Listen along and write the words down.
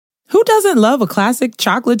Who doesn't love a classic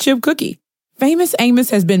chocolate chip cookie? Famous Amos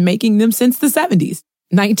has been making them since the 70s,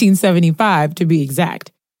 1975 to be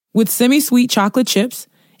exact. With semi-sweet chocolate chips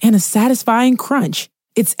and a satisfying crunch,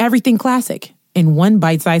 it's everything classic in one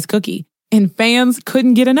bite-sized cookie, and fans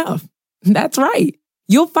couldn't get enough. That's right.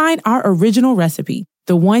 You'll find our original recipe,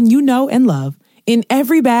 the one you know and love, in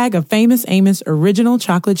every bag of Famous Amos original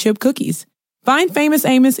chocolate chip cookies. Find Famous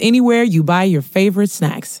Amos anywhere you buy your favorite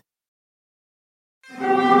snacks.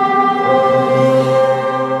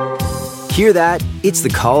 Hear that? It's the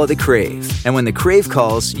call of the Crave. And when the Crave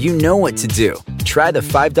calls, you know what to do. Try the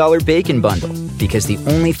 $5 Bacon Bundle, because the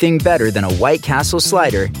only thing better than a White Castle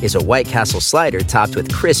slider is a White Castle slider topped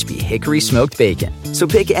with crispy hickory smoked bacon. So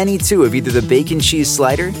pick any two of either the Bacon Cheese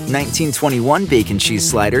Slider, 1921 Bacon Cheese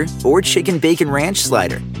Slider, or Chicken Bacon Ranch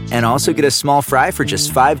Slider. And also get a small fry for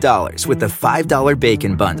just $5 with the $5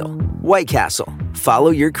 Bacon Bundle. White Castle.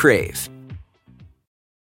 Follow your Crave.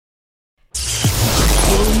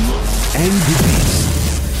 And the Beast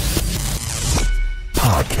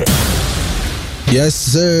Podcast. Yes,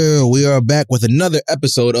 sir. We are back with another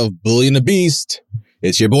episode of Bully and the Beast.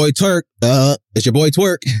 It's your boy Twerk. It's your boy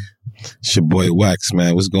Twerk. It's your boy Wax,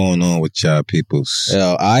 man. What's going on with y'all peoples?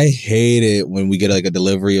 Yo, I hate it when we get like a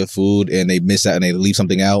delivery of food and they miss out and they leave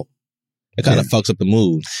something out. It kind of fucks up the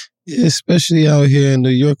mood. Yeah, especially out here in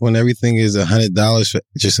New York when everything is $100 for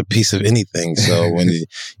just a piece of anything. So when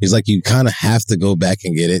it's like you kind of have to go back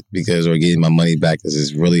and get it or getting my money back because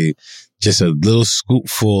it's really just a little scoop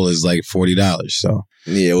full is like $40. So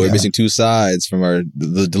yeah, we're missing two sides from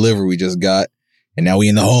the delivery we just got, and now we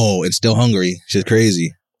in the hole and still hungry. Shit's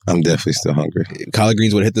crazy. I'm definitely still hungry. Collard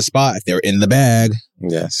greens would hit the spot if they were in the bag.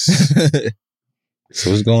 Yes.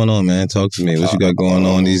 So what's going on, man? Talk to me. What you got going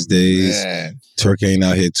on these days? Man. Twerk ain't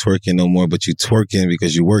out here twerking no more, but you twerking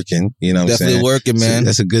because you working. You know what I'm saying? Definitely working, man. So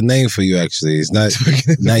that's a good name for you, actually. It's not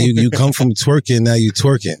now you come from twerking, now you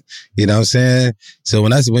twerking. You know what I'm saying? So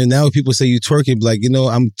when now people say you twerking, like,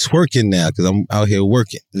 I'm twerking now because I'm out here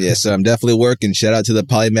working. Yes, I'm definitely working. Shout out to the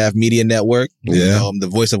Polymath Media Network. Yeah. The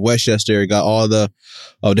voice of Westchester got all the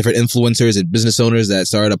different influencers and business owners that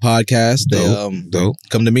started a podcast. They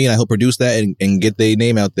come to me and I help produce that and get their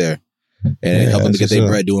name out there. And help them to get their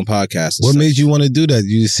bread doing podcasts. What made you want to do that?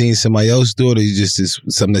 You just seen somebody else do it, or you it's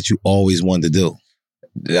something that you always wanted to do?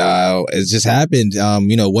 It just happened.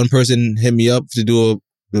 One person hit me up to do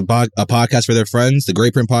a podcast for their friends, the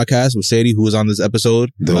Great Print podcast with Sadie, who was on this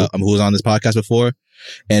episode, who was on this podcast before.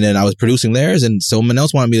 And then I was producing theirs, and someone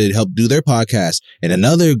else wanted me to help do their podcast, and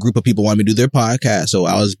another group of people wanted me to do their podcast. So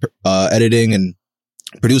I was editing and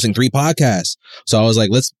producing 3 podcasts. So I was like,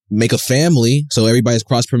 let's make a family so everybody's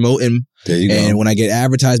cross-promoting. There you go. And when I get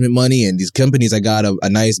advertisement money and these companies, I got a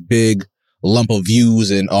nice big lump of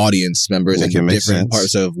views and audience members in different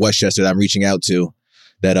parts of Westchester that I'm reaching out to.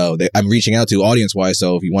 I'm reaching out to audience-wise.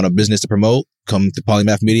 So if you want a business to promote, come to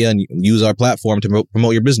Polymath Media and use our platform to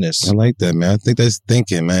promote your business. I like that, man. I think that's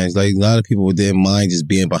thinking, man. It's like a lot of people didn't mind just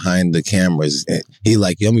being behind the cameras. And he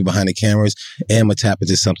like, I'm be behind the cameras and I'm going to tap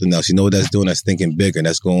into something else. You know what that's doing? That's thinking bigger.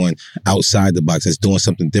 That's going outside the box. That's doing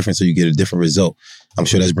something different so you get a different result. I'm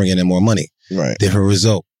sure that's bringing in more money. Right. Different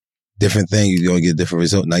result. Different thing. You're going to get a different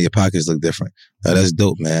result. Now your pockets look different. Now that's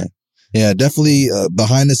dope, man. Yeah, definitely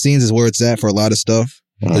behind the scenes is where it's at for a lot of stuff.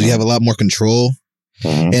 Because you have a lot more control.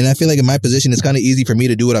 Mm-hmm. And I feel like in my position, it's kind of easy for me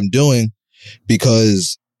to do what I'm doing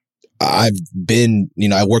because I've been,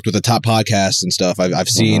 I worked with the top podcasts and stuff. I've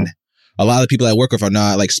seen a lot of people I work with are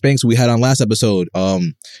not like Spanx, who we had on last episode.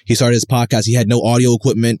 He started his podcast. He had no audio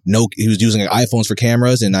equipment. He was using iPhones for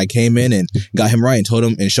cameras, and I came in and got him right and told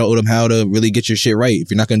him and showed him how to really get your shit right.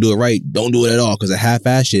 If you're not going to do it right, don't do it at all, because a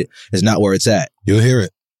half-ass shit is not where it's at. You'll hear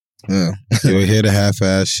it. Yeah. You'll hear the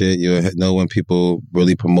half-ass shit. You'll know when people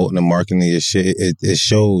really promoting and marketing your shit. It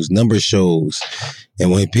shows, numbers shows.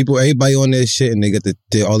 And when everybody on their shit and they get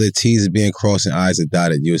all their T's being crossed and I's are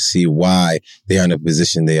dotted, you'll see why they are in the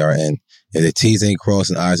position they are in. If the T's ain't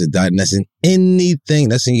crossed and I's are dotted, that's in anything.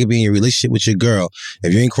 That's in you being in your relationship with your girl.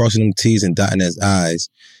 If you ain't crossing them T's and dotting those I's,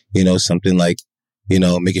 something like,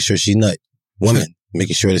 making sure she nut. Woman.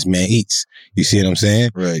 Making sure this man eats. You see what I'm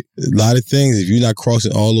saying? Right. A lot of things, if you're not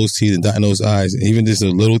crossing all those T's and dotting those I's, and even just the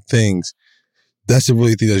little things, that's the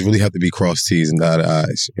really thing that really have to be crossed T's and dotted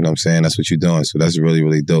I's. You know what I'm saying? That's what you're doing. So that's really,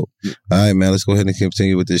 really dope. All right, man. Let's go ahead and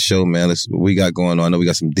continue with this show, man. What we got going on? I know we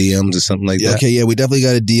got some DMs or something like that. Okay, yeah, we definitely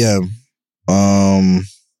got a DM.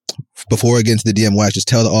 before we get into the DM wax, just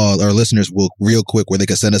tell all our listeners real quick where they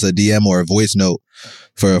can send us a DM or a voice note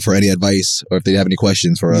for any advice or if they have any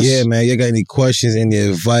questions for us. Yeah, man. You got any questions, any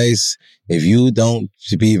advice? If you don't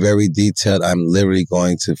be very detailed, I'm literally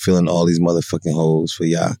going to fill in all these motherfucking holes for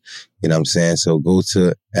y'all. You know what I'm saying? So go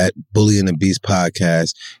to @Bully and the Beast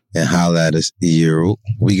podcast and holla at us.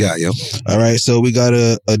 We got, yo. All right. So we got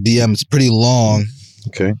a DM. It's pretty long.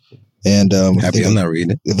 Okay. And Happy I'm not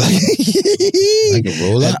reading it. I can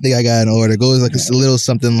roll up. I think I got an order. It goes like a little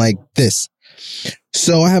something like this.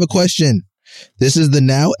 So I have a question. This is the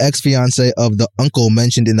now ex-fiance of the uncle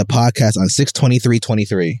mentioned in the podcast on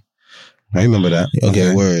 6/23/23. I remember that.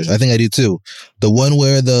 Okay, words. I think I do too. The one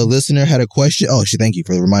where the listener had a question. Oh, thank you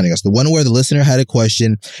for reminding us. The one where the listener had a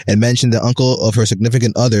question and mentioned the uncle of her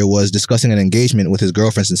significant other was discussing an engagement with his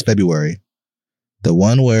girlfriend since February. The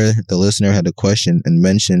one where the listener had a question and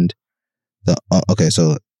mentioned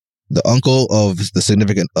so the uncle of the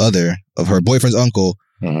significant other of her boyfriend's uncle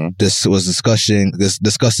this was discussing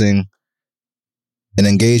an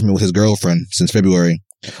engagement with his girlfriend since February.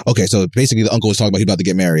 Okay, so basically the uncle was talking about he's about to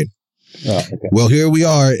get married. Oh, okay. Well, here we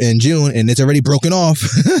are in June, and it's already broken off.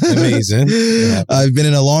 Amazing. Yeah. I've been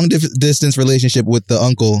in a long distance relationship with the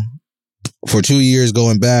uncle for 2 years,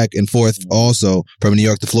 going back and forth also from New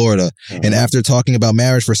York to Florida. And after talking about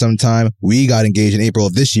marriage for some time, we got engaged in April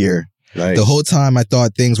of this year. Nice. The whole time I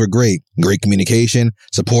thought things were great. Great communication,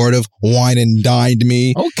 supportive, wine and dined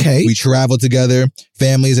me. Okay. We traveled together.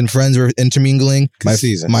 Families and friends were intermingling. Good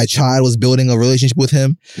season. My child was building a relationship with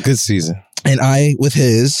him. Good season. And I with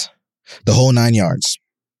his. The whole 9 yards.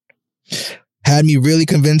 Had me really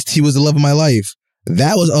convinced he was the love of my life.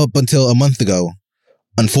 That was up until a month ago.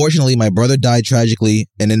 Unfortunately, my brother died tragically,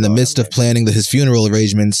 and in the midst of planning his funeral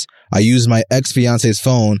arrangements, I used my ex-fiance's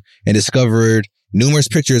phone and discovered numerous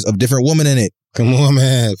pictures of different women in it. Come on,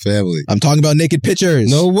 man, family. I'm talking about naked pictures.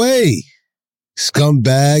 No way.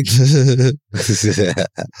 Scumbag.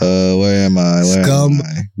 Where am I?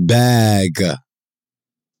 Scumbag.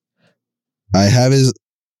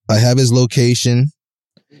 I have his location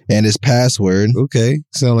and his password. Okay.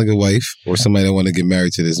 Sound like a wife or somebody that want to get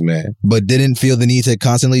married to this man. But didn't feel the need to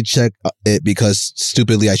constantly check it because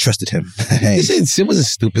stupidly I trusted him. Hey, it wasn't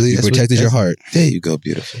stupidly. He protected your heart. There you go.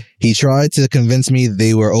 Beautiful. He tried to convince me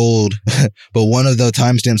they were old, but one of the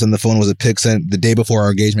timestamps on the phone was a pic sent the day before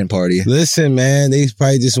our engagement party. Listen, man, they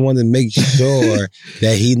probably just wanted to make sure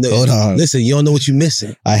that he knows. Hold on. Listen, you don't know what you're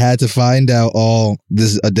missing. I had to find out all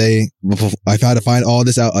this a day before. I had to find all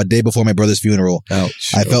this out a day before my brother's funeral.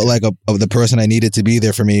 Ouch. I felt like the person I needed to be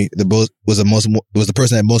there for me was the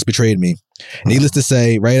person that most betrayed me. Needless to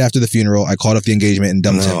say, right after the funeral, I called off the engagement and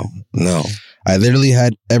dumped him. No. I literally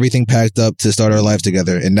had everything packed up to start our life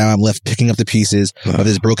together, and now I'm left picking up the pieces of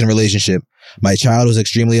this broken relationship. My child was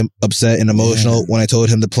extremely upset and emotional when I told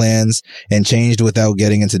him the plans and changed without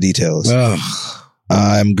getting into details.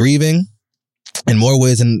 I'm grieving in more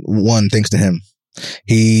ways than one thanks to him.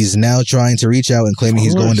 He's now trying to reach out and claiming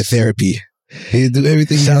he's going to therapy. He do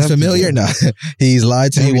everything. Sounds familiar? No. He's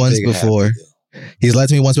lied to me once before. He's lied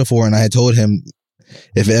to me once before, and I had told him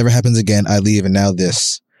if it ever happens again, I leave, and now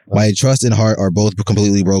this. My trust and heart are both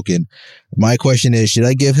completely broken. My question is, should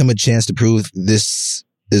I give him a chance to prove this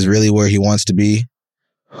is really where he wants to be?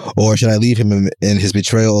 Or should I leave him in his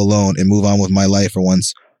betrayal alone and move on with my life for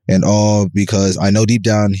once and all, because I know deep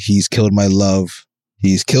down he's killed my love.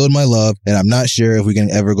 He's killed my love, and I'm not sure if we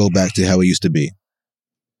can ever go back to how it used to be.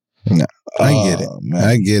 No, I get it. Man.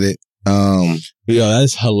 I get it.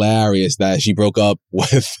 That's hilarious that she broke up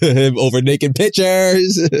with him over naked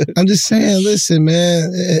pictures. I'm just saying, listen,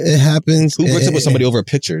 man, it happens. Who breaks up with somebody over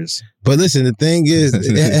pictures? But listen, the thing is,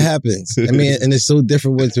 it happens. I mean, and it's so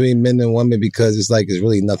different between men and women because it's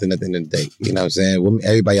really nothing at the end of the day. You know what I'm saying?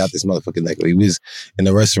 Everybody out this motherfucking naked. We was in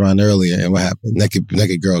the restaurant earlier, and what happened?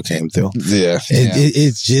 Naked girl came through. Yeah.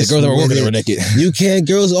 It's just the girls that were working, they were naked. You can't.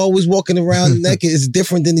 Girls always walking around naked. It's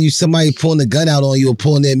different than somebody pulling a gun out on you or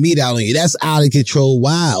pulling their meat out on you. That's out of control.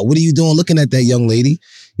 Wow. What are you doing looking at that young lady?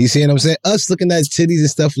 You see what I'm saying? Us looking at titties and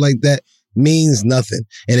stuff like that means nothing.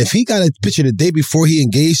 And if he got a picture the day before he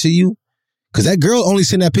engaged to you, because that girl only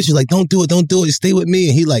sent that picture like, don't do it, stay with me.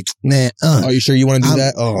 And he like, man, Are you sure you want to do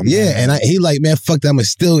that? Oh, man. Yeah. And he like, man, fuck that. I'm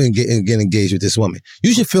still get engaged with this woman.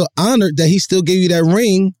 You should feel honored that he still gave you that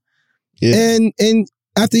ring. Yeah. And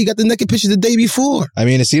after he got the naked picture the day before. I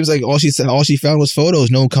mean, it seems like all she found was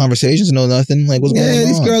photos, no conversations, no nothing. Like, what's going on? Yeah,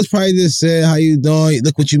 these girls probably just said, how you doing?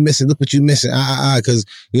 Look what you missing. Because,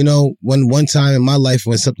 when one time in my life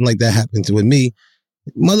when something like that happened with me,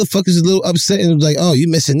 motherfuckers was a little upset and was like, oh, you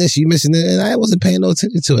missing this, you missing it. And I wasn't paying no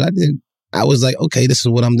attention to it. I was like, okay, this is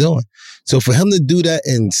what I'm doing. So for him to do that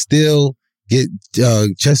and still get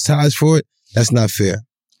chastised for it, that's not fair.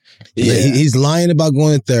 Yeah. He's lying about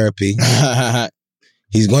going to therapy.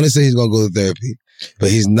 He's going to say he's going to go to therapy,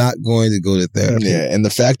 but he's not going to go to therapy. Yeah, and the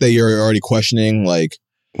fact that you're already questioning, like,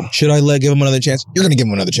 should I give him another chance? You're going to give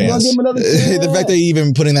him another chance. Give him another chance. The fact that you're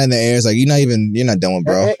even putting that in the air is like, you're not done,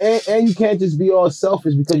 bro. And you can't just be all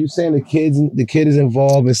selfish because you're saying the kid is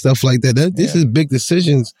involved and stuff like that. This is big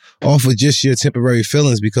decisions off of just your temporary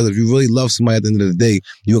feelings, because if you really love somebody at the end of the day,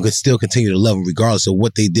 you can still continue to love them regardless of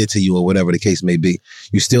what they did to you or whatever the case may be.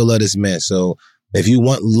 You still love this man. So if you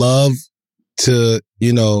want love to,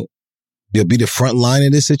 you'll be the front line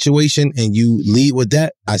in this situation and you lead with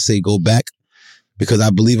that, I say go back. Because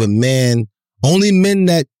I believe only men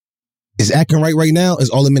that is acting right now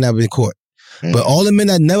is all the men that have been caught. But all the men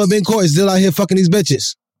that never been caught is still out here fucking these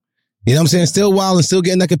bitches. You know what I'm saying? Still wild and still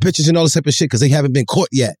getting naked pictures and all this type of shit because they haven't been caught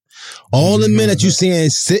yet. All the men that you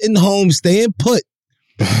seeing sitting home, staying put,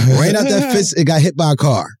 ran out that fence and got hit by a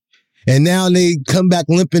car. And now they come back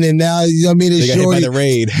limping, and now, you know what I mean? They got hit by the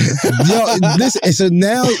raid. Yo, listen, and so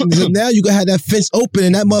now you gonna have that fence open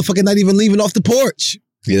and that motherfucker not even leaving off the porch.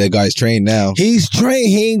 Yeah, that guy's trained now. He's trained.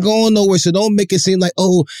 He ain't going nowhere. So don't make it seem like,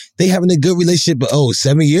 they having a good relationship. But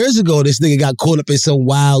 7 years ago, this nigga got caught up in some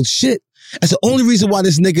wild shit. That's the only reason why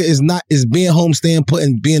this nigga is being home, staying put,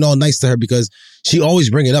 and being all nice to her, because she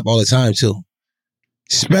always bring it up all the time too.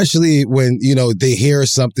 Especially when, they hear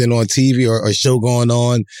something on TV or a show going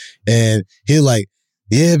on, and he's like,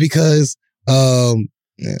 yeah, because, a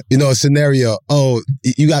scenario,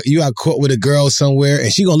 you got caught with a girl somewhere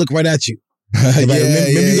and she gonna look right at you. Remember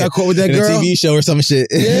you got caught with that girl? In a TV show or some shit.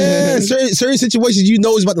 Yeah, certain situations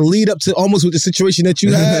is about to lead up to almost with the situation that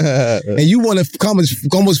you had, and you want to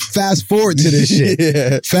almost fast forward to this shit.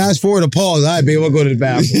 Yeah. Fast forward to pause. All right, baby, we'll go to the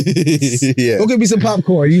bathroom. Yeah, go get me some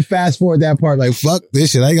popcorn. You fast forward that part, like fuck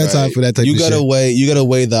this shit. I ain't got time for that type of shit. You gotta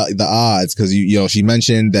weigh the odds, because she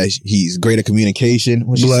mentioned that he's great at communication.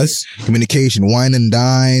 Bless communication, wine and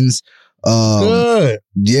dines. Good.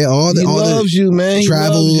 Yeah, he loves you, man.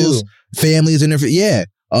 Travels. Families and everything. Yeah.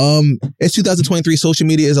 It's 2023. Social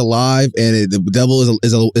media is alive, and the devil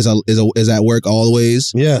is at work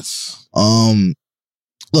always. Yes.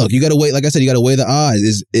 Look, you gotta wait. Like I said, you gotta weigh the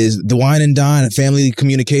odds. Is the wine and dine, family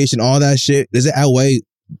communication, all that shit? Does it outweigh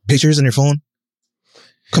pictures on your phone?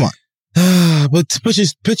 Come on. But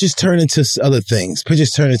pictures turn into other things.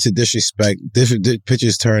 Pictures turn into disrespect.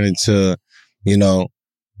 Pictures turn into,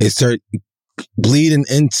 it start bleeding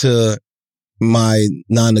into my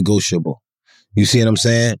non-negotiable. You see what I'm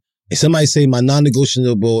saying? And somebody say my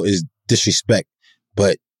non-negotiable is disrespect,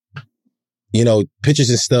 but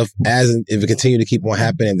pictures and stuff, if it continue to keep on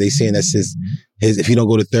happening, if they saying that's his, if he don't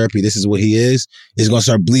go to therapy, this is what he is, it's gonna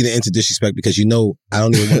start bleeding into disrespect, because I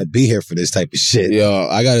don't even want to be here for this type of shit. Yo,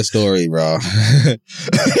 I got a story, bro.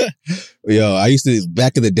 Yo, I used to,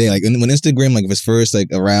 back in the day, like when Instagram was first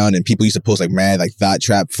around, and people used to post mad thought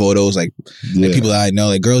trap photos, like people that I know,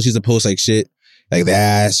 like girls used to post shit like the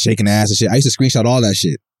ass, shaking ass and shit. I used to screenshot all that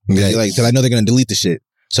shit, because I know they're gonna delete the shit.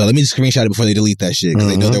 So let me just screenshot it before they delete that shit, because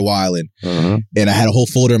they know they're wilding. And I had a whole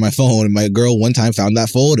folder in my phone, and my girl one time found that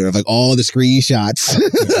folder of all the screenshots.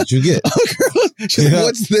 That's what you get. She's like,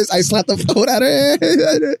 what's this? I slapped the phone out of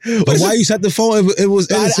her. But why you slapped the phone if it was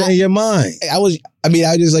innocent in your mind? I was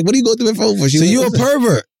just like, what are you going through my phone for? So you a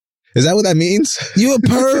pervert. Is that what that means? You a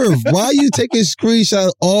perv. Why are you taking screenshots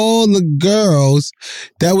of all the girls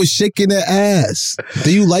that was shaking their ass?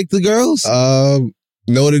 Do you like the girls?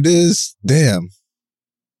 Know what it is? Damn.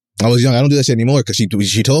 I was young. I don't do that shit anymore, because she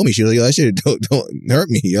told me, she was like, yo, that shit don't hurt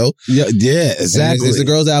me, yo. Yeah, exactly. It's the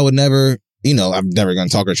girls that I would never, I'm never going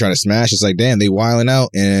to talk or try to smash. It's like, damn, they wilding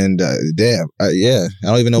out, and damn, yeah, I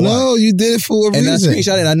don't even know why. No, you did it for a reason. And I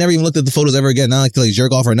screenshot it, and I never even looked at the photos ever again. Not to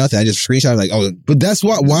jerk off or nothing. I just screenshot it, But that's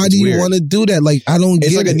why do you want to do that? I don't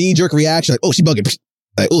get it. It's like a knee-jerk reaction. Like, oh, she bugging.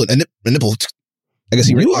 Like, oh, a nipple. I guess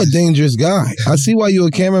you are a dangerous guy. I see why you're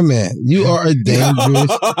a cameraman. You are a dangerous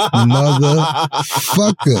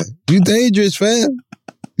motherfucker. You dangerous, fam.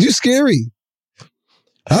 You scary.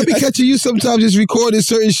 I'll be catching you sometimes just recording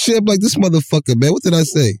certain shit. I'm like, this motherfucker, man. What did I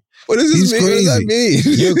say? What does this mean? Crazy. What does that mean?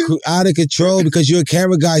 You're out of control because you're a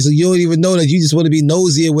camera guy, so you don't even know that you just want to be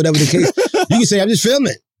nosy or whatever the case. You can say, I'm just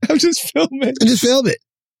filming. I'm just filming.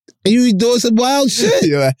 And you doing some wild shit.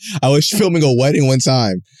 Yeah, I was filming a wedding one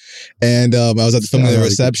time, and I was at the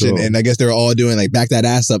reception, and I guess they were all doing "Back That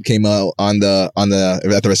Ass Up" came out at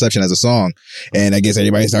the reception as a song, and I guess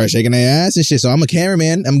everybody started shaking their ass and shit. So I'm a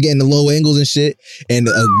cameraman, I'm getting the low angles and shit, and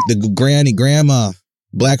the grandma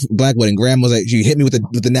black wedding. Grandma was like, she hit me with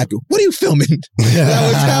the napkin. What are you filming?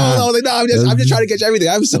 I was like, no, I'm just trying to catch everything.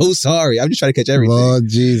 I'm so sorry. I'm just trying to catch everything. Lord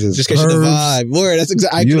Jesus. Just catching the vibe. Word, that's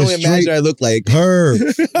exactly. I can only imagine what I look like.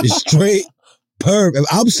 Straight perv. If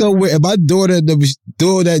I'm somewhere, if my daughter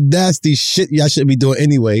doing that nasty shit y'all shouldn't be doing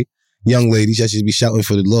anyway, young ladies, y'all should be shouting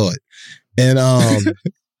for the Lord. And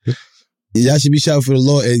y'all should be shouting for the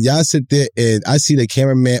Lord. And y'all sit there and I see the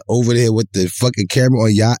cameraman over there with the fucking camera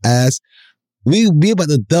on y'all ass. We about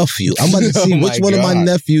to duff you. I'm about to see which one of my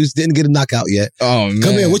nephews didn't get a knockout yet. Oh, man.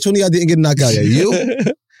 Come here. Which one of y'all didn't get a knockout yet? You?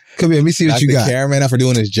 Come here. Let me see what you got. The cameraman out for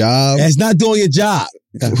doing his job. It's not doing your job.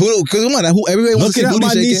 Because come on, everybody wants to see looking at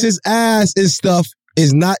my niece's ass and stuff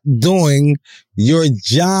is not doing your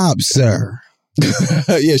job, sir.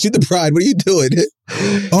 Yeah, shoot the pride. What are you doing?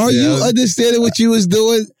 Are you understanding what you was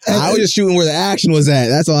doing? I was just shooting where the action was at.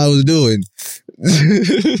 That's all I was doing.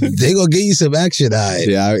 They gonna get you some action eyes.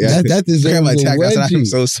 Yeah, that deserves my tag. I'm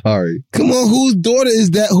so sorry. Come on, whose daughter is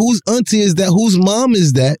that? Whose auntie is that? Whose mom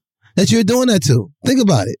is that you're doing that to? Think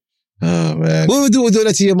about it. Oh, man. What would do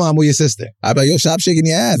that to your mom or your sister? I'd be like, yo, stop shaking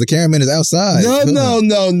your ass. The cameraman is outside. No.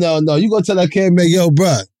 You gonna tell that cameraman, yo,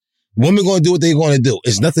 bruh, women gonna do what they gonna do.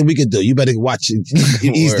 It's nothing we can do. You better watch it.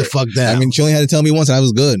 Ease the fuck down. I mean, she only had to tell me once I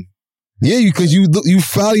was good. Yeah, because you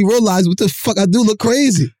finally realized what the fuck I do look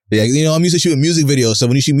crazy. Yeah, I'm used to shooting music videos. So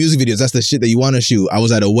when you shoot music videos, that's the shit that you want to shoot. I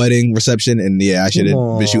was at a wedding reception, and I should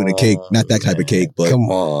have been shooting a cake. Not that type of cake, but come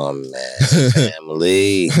on, man,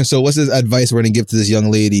 family. So what's this advice we're gonna give to this young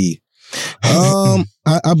lady? I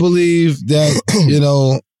believe that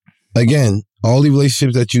again, all the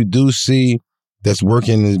relationships that you do see that's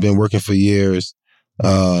working has been working for years. We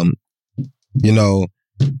all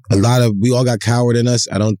got coward in us.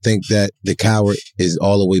 I don't think that the coward is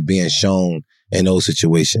all the way being shown in those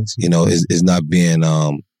situations. Is not being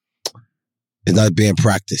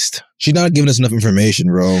practiced. She's not giving us enough information,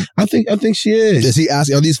 bro. I think she is. Does he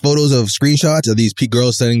ask? Are these photos of screenshots? Are these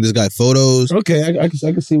girls sending this guy photos? Okay, I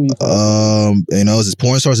can see what you. Is this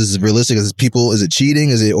porn stars? Is this realistic? Is it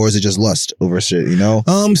cheating? Or is it just lust over shit?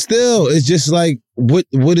 Still, it's just like what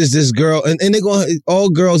is this girl? And they're going. All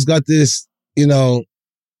girls got this. The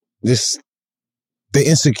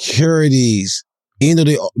insecurities. Even though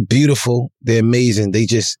they're beautiful, they're amazing.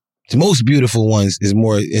 The most beautiful ones is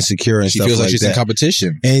more insecure and stuff like that. She feels like she's in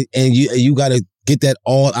competition. And you got to get that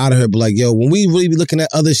all out of her. But like, yo, when we really be looking at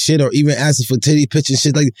other shit or even asking for titty pictures,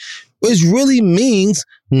 shit like, which really means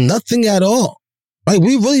nothing at all. Like,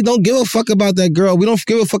 we really don't give a fuck about that girl. We don't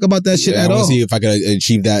give a fuck about that shit at all. I want to see if I could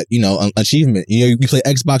achieve that, achievement. You play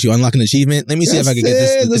Xbox, you unlock an achievement. Let me see if I can get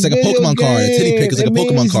this. It's like a Pokemon card. A titty pic is like a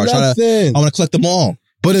Pokemon card. I want to collect them all.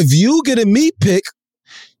 But if you get a meat pic,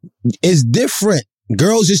 it's different.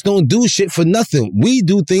 Girls just don't do shit for nothing. We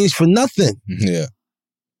do things for nothing. Yeah.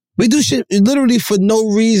 We do shit literally for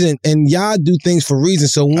no reason. And y'all do things for reason.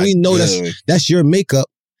 So when we know that's your makeup,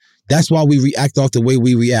 that's why we react off the way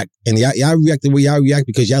we react. And y'all react the way y'all react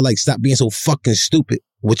because y'all like, stop being so fucking stupid,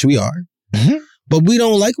 which we are. Mm-hmm. But we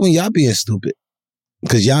don't like when y'all being stupid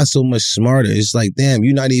because y'all so much smarter. It's like, damn,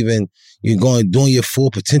 doing your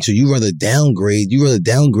full potential. You rather downgrade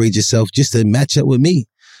yourself just to match up with me.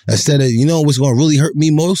 Instead of, what's going to really hurt me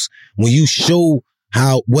most? When you show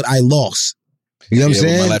what I lost. You know what I'm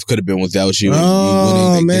saying? My life could have been without you.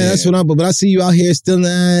 Oh, man, that's what but I see you out here still.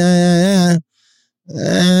 I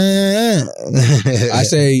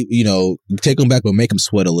say, take them back, but make them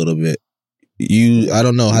sweat a little bit. I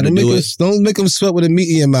don't know how to do it. Don't make them sweat with a meat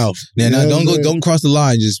in your mouth. Yeah, don't cross the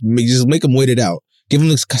line. Just make them wait it out. Give them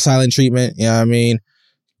the silent treatment. You know what I mean?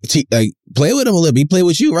 Play with them a little bit. He play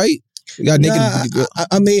with you, right? You got naked.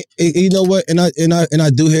 I mean, you know what? And I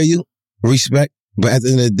do hear you. Respect. But at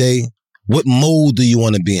the end of the day, what mold do you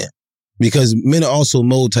want to be in? Because men are also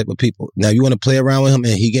mold type of people. Now, you want to play around with him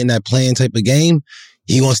and he getting that playing type of game,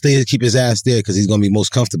 he going to keep his ass there because he's going to be most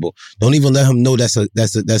comfortable. Don't even let him know that's a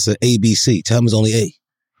ABC. Tell him it's only A.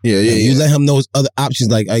 Yeah. You let him know other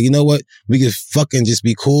options like, you know what? We could fucking just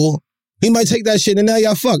be cool. He might take that shit and now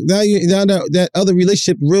y'all fuck. Now that other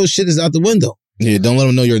relationship, real shit is out the window. Yeah, don't let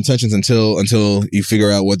him know your intentions until you figure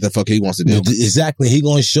out what the fuck he wants to do. Exactly. He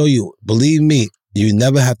going to show you. Believe me, you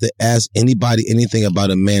never have to ask anybody anything about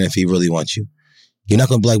a man if he really wants you. You're not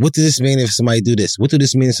going to be like, what does this mean if somebody do this? What does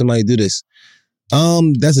this mean if somebody do this?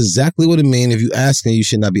 That's exactly what it means. If you asking, you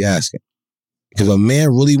should not be asking. Because if a man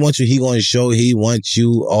really wants you, he going to show he wants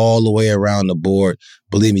you all the way around the board.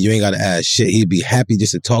 Believe me, you ain't got to ask shit. He'd be happy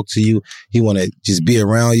just to talk to you. He want to just be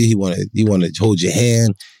around you. He want to hold your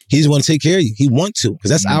hand. He just want to take care of you. He want to,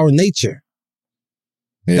 because that's our nature.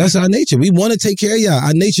 Yeah. That's our nature. We want to take care of y'all.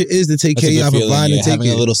 Our nature is to take care of y'all, provide and take having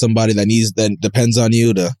care. a little somebody that depends on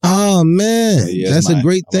you to. Oh man, that's a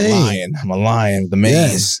great thing. I'm a lion with the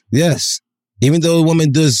man. Yes. Even though a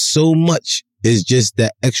woman does so much, it's just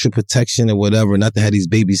that extra protection or whatever, not to have these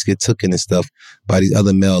babies get taken and stuff by these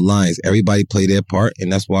other male lions. Everybody play their part,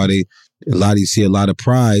 and that's why you see a lot of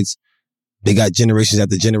prides. They got generations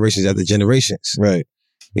after generations after generations. Right.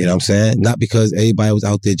 You know what I'm saying? Not because everybody was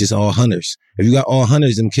out there just all hunters. If you got all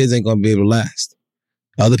hunters, them kids ain't going to be able to last.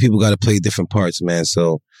 Other people got to play different parts, man.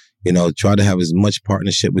 So, try to have as much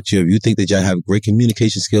partnership with you. If you think that y'all have great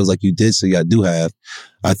communication skills like you did, so y'all do have,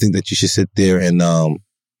 I think that you should sit there and,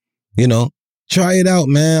 try it out,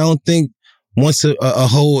 man. I don't think once a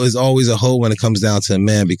hoe is always a hoe when it comes down to a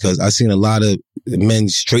man, because I've seen a lot of men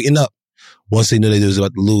straighten up once they knew they was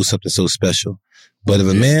about to lose something so special. But if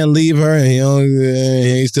a man leave her and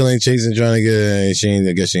he still ain't chasing, trying to get,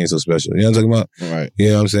 I guess she ain't so special. You know what I'm talking about? Right. You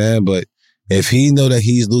know what I'm saying? But if he know that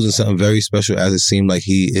he's losing something very special, as it seemed like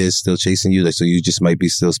he is still chasing you, like, so you just might be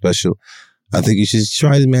still special, I think you should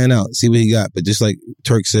try the man out, see what he got. But just like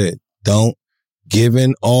Twerk said, don't give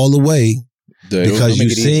in all the way, because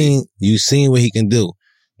you seen what he can do.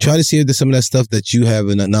 Try to see if there's some of that stuff that you have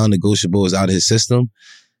in a non-negotiable is out of his system,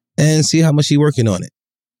 and see how much he working on it.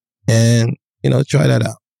 And try that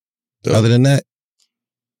out. Other than that,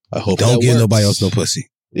 I hope don't give nobody else no pussy.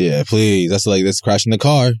 Yeah, please. That's crashing the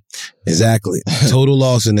car. Exactly. Total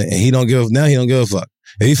loss in it. And he don't give a fuck.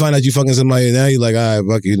 If he find out you fucking somebody now, you're like, all right,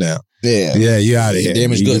 fuck you now. Yeah. Yeah, you're out of here.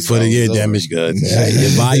 Damage goods. Damage goods.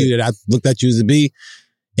 The value that I looked at you to be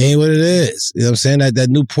ain't what it is. You know what I'm saying? That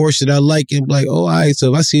new Porsche that I like, and like, oh, all right,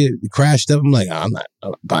 so if I see it crashed up, I'm like, I'm not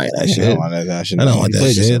buying that shit. I don't want that shit. I don't want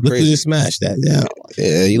that shit. Look who just smashed that.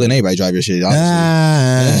 Yeah, you let anybody drive your shit,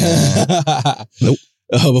 Nope.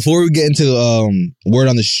 Before we get into word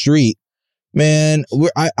on the street, man,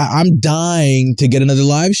 I'm dying to get another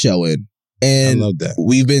live show in. And I love that.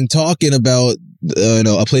 We've been talking about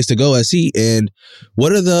a place to go, SC, and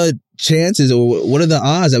what are the chances or what are the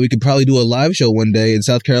odds that we could probably do a live show one day in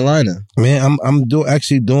South Carolina? Man, I'm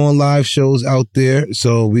actually doing live shows out there.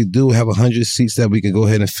 So we do have 100 seats that we can go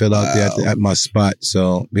ahead and fill out there at my spot.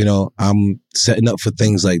 So, I'm setting up for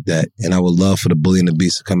things like that. And I would love for the Bully and the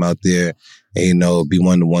Beast to come out there and, be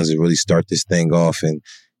one of the ones that really start this thing off and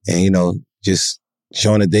just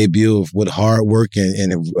showing a debut of what hard work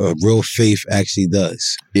and real faith actually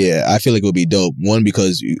does. Yeah, I feel like it would be dope. One,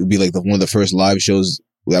 because it would be like one of the first live shows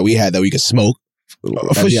that we had that we could smoke.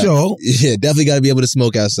 For sure. Yeah, definitely got to be able to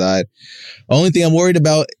smoke outside. Only thing I'm worried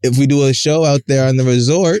about if we do a show out there on the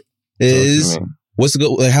resort is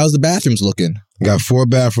how's the bathrooms looking? Got 4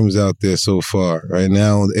 bathrooms out there so far. Right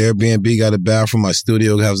now, Airbnb got a bathroom. My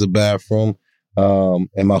studio has a bathroom.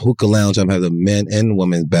 And my hookah lounge, I have a men and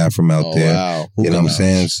women's bathroom out there. Wow. You know what I'm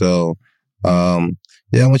saying? So, I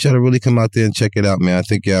want y'all to really come out there and check it out, man. I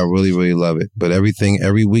think y'all really, really love it. But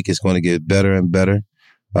every week is going to get better and better.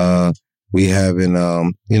 We have if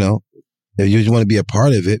you want to be a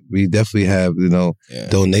part of it, we definitely have,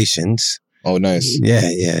 donations. Oh, nice.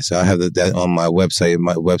 Yeah. So I have that on my website.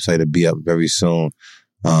 My website will be up very soon.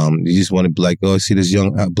 You just want to be like, I see this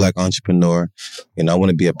young black entrepreneur. I want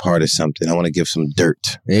to be a part of something. I want to give some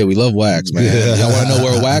dirt. Yeah, we love Wax, man. I want to know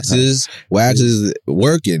where Wax is. Wax is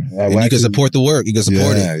working. And you can support the work. You can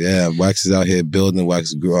support it. Yeah. Wax is out here building.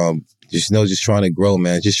 Wax just trying to grow,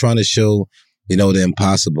 man. Just trying to show, the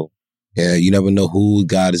impossible. Yeah, you never know who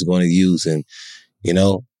God is going to use. And,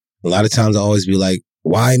 a lot of times I always be like,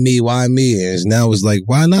 why me? Why me? And now it's like,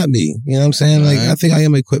 why not me? You know what I'm saying? Like, I think I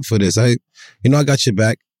am equipped for this. I got your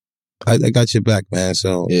back. I got your back, man.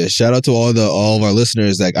 So yeah, shout out to all of our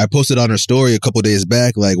listeners. Like, I posted on our story a couple of days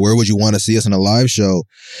back, like, where would you want to see us on a live show?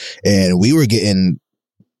 And we were getting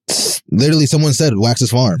literally someone said Wax's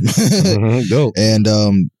Farm. Dope. And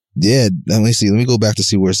yeah, let me see. Let me go back to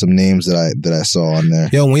see where some names that I saw on there.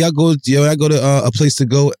 When I go to a place to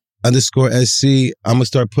go _SC, I'm gonna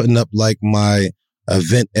start putting up like my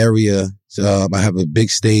event area. So I have a big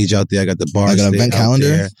stage out there. I got the bar. Like an event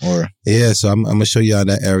calendar? Yeah, so I'm gonna show you on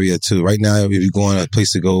that area too. Right now, if you go on a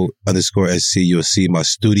place to go _SC, you'll see my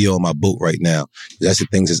studio and my boat right now. That's the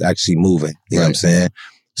things that's actually moving. You know what I'm saying?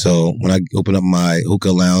 So when I open up my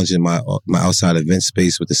hookah lounge and my outside event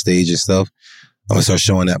space with the stage and stuff, I'm gonna start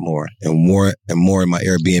showing that more and more in my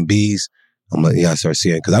Airbnbs. I'm gonna start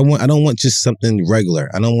seeing it because I don't want just something regular.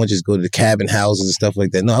 I don't want to just go to the cabin houses and stuff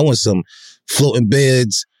like that. No, I want some floating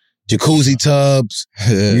beds, jacuzzi tubs.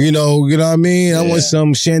 You know what I mean? I want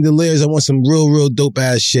some chandeliers. I want some real dope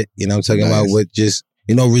ass shit. You know what I'm talking about with just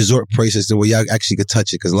resort places where y'all actually could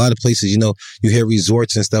touch it. Because a lot of places, you hear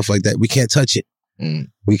resorts and stuff like that. We can't touch it.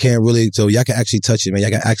 We can't really, so y'all can actually touch it, man.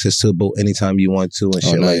 Y'all got access to the boat anytime you want to and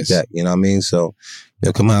shit like that. You know what I mean? So,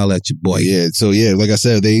 come holler at your boy. Yeah. So yeah, like I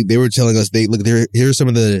said, they were telling us here's some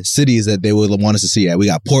of the cities that they would want us to see at. We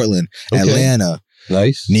got Portland, Atlanta,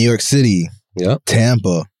 nice, New York City,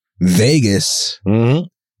 Tampa, Vegas,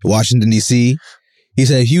 Washington D.C. He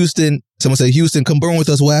said Houston. Someone said Houston, come burn with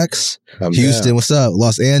us, Wax. Houston, down. What's up?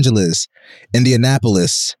 Los Angeles,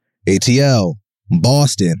 Indianapolis, ATL,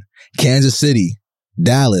 Boston, Kansas City,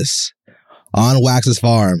 Dallas, on Wax's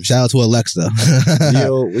farm. Shout out to Alexa.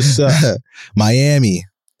 Yo, what's up? Miami,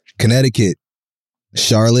 Connecticut,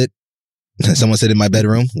 Charlotte. Someone said in my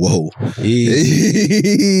bedroom. Whoa.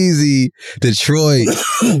 Easy. Detroit.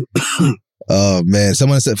 Oh, man.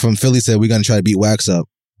 Someone said from Philly said we're going to try to beat Wax up.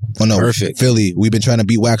 Oh, no. Perfect. Philly. We've been trying to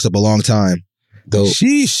beat Wax up a long time. Dope.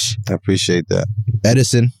 Sheesh. I appreciate that.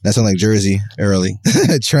 Edison. That sounds like Jersey. Early.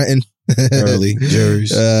 Trenton. Early.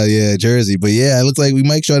 Jersey. Yeah, Jersey. But yeah, it looks like we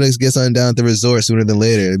might try to get something down at the resort sooner than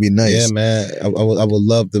later. It'd be nice. Yeah, man. I would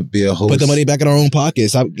love to be a host. Put the money back in our own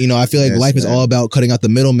pockets. I feel like life is all about cutting out the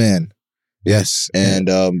middleman. Yes. And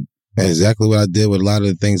exactly what I did with a lot of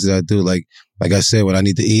the things that I do. Like I said, when I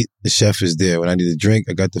need to eat, the chef is there. When I need to drink,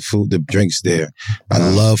 I got the food, the drinks there. I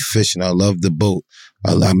love fishing. I love the boat.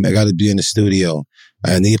 I got to be in the studio.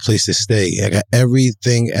 I need a place to stay. I got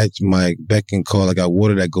everything at my beck and call. I got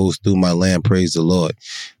water that goes through my land. Praise the Lord.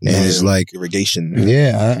 And it's like irrigation.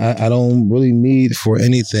 Yeah, I don't really need for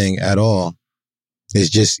anything at all. It's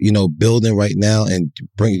just, building right now and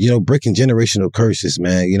breaking generational curses,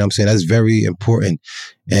 man. You know what I'm saying? That's very important.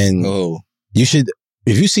 And you should,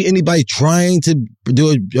 if you see anybody trying to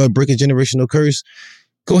do a break a generational curse,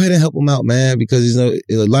 go ahead and help them out, man. Because, a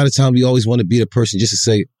lot of times we always want to be the person just to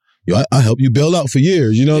say, yo, I helped you bail out for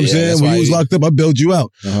years. You know what I'm saying? When you was locked up, I bailed you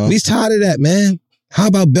out. He's tired of that, man. How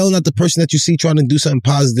about bailing out the person that you see trying to do something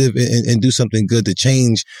positive and do something good to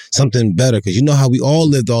change something better? Because you know how we all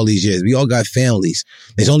lived all these years. We all got families.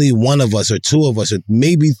 There's only one of us or two of us or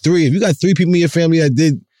maybe three. If you got three people in your family that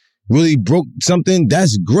did really broke something,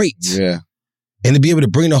 that's great. Yeah. And to be able to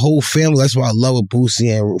bring the whole family, that's why I love what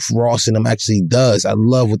Boosie and Ross and them actually does. I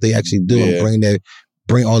love what they actually do and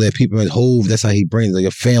bring all their people in Hove. That's how he brings like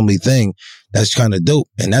a family thing. That's kind of dope.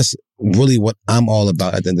 And that's really what I'm all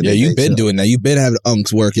about at the end of the day. Yeah, you've been doing that. You've been having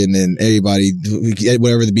unks working and everybody,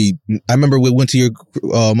 whatever it be. I remember we went to your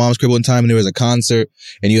mom's crib one time and there was a concert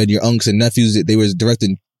and you had your unks and nephews. They were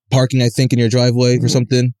directing parking, I think, in your driveway or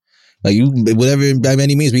something. Like whatever by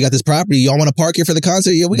any means, we got this property. Y'all want to park here for the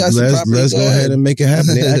concert? Yeah, we got some property. Let's go ahead and make it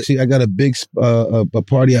happen. Actually, I got a big a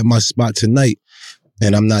party at my spot tonight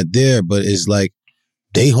and I'm not there, but it's like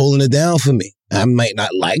they holding it down for me. I might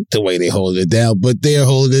not like the way they hold it down, but they're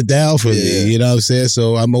holding it down for me. You know what I'm saying?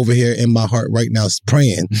 So I'm over here in my heart right now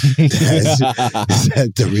praying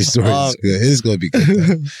that the resort is good. It's going to be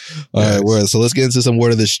good. All right, word. So let's get into some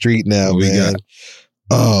word of the street now, man.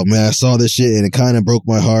 Oh, man, I saw this shit and it kind of broke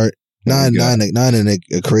my heart. Not in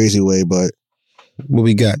a crazy way, but... What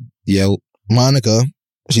we got? Yo. Monica.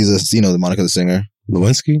 She's Monica the singer.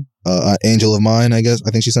 Lewinsky? Angel of Mine, I guess.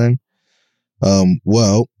 I think she sang.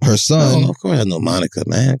 Well, her son... of course I know Monica,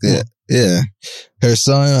 man. Yeah. Her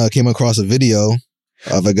son came across a video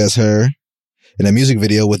of, I guess, her in a music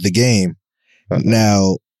video with The Game.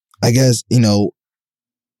 Now, I guess,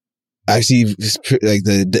 I see like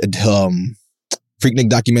the Freaknik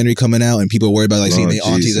documentary coming out and people are worried about like seeing their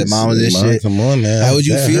aunties and mamas and shit. Come on, man. How would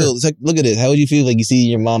you feel? It's like, look at this. How would you feel like you see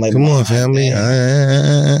your mom like, come on, family.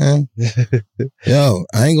 Yo,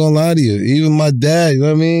 I ain't gonna lie to you. Even my dad, you know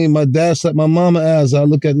what I mean? My dad slapped my mama ass. I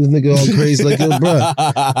look at this nigga all crazy like, yo, bro,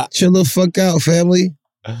 chill the fuck out, family.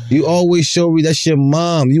 You always show me that's your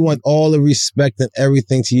mom. You want all the respect and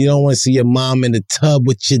everything. So you don't want to see your mom in the tub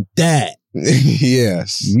with your dad.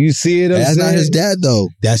 Yes. You see it? That's not his dad, though.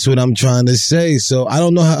 That's what I'm trying to say. So I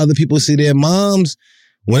don't know how other people see their moms.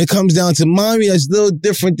 When it comes down to mommy, that's a little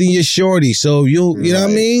different than your shorty. So you know what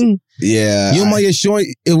I mean? Yeah. You might your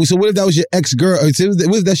shorty. So what if that was your ex-girl?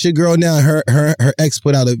 What if that's your girl now? Her ex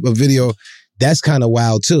put out a video. That's kind of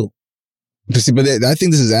wild too. But I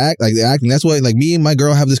think this is the acting. That's why, like, me and my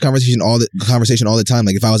girl have this conversation all the time.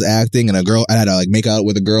 Like, if I was acting and I had to like make out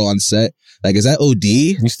with a girl on set. Like, is that OD?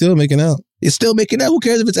 You're still making out. You're still making out. Who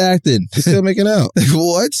cares if it's acting? You're still making out.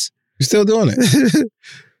 What? You're still doing it.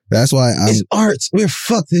 That's why it's art. We're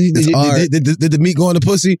fucked. Did the meat go on the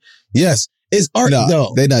pussy? Yes. It's art,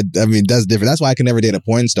 though. They not. I mean, that's different. That's why I can never date a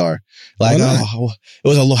porn star. Like, how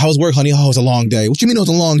was work, honey? Oh, it was a long day. What you mean it was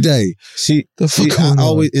a long day?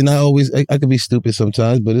 I could be stupid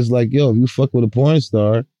sometimes, but it's like, yo, if you fuck with a porn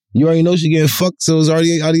star, You already know she getting fucked, so it's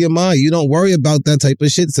already out of your mind. You don't worry about that type of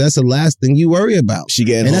shit. So that's the last thing you worry about. She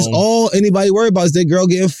getting and home. That's all anybody worry about is that girl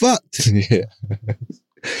getting fucked. Yeah.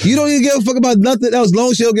 You don't even give a fuck about nothing else.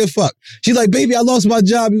 Long as she don't get fucked. She's like, baby, I lost my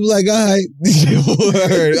job. You be like, all right.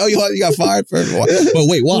 Oh, you got fired for it? But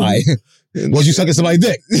wait, why? Was you sucking somebody's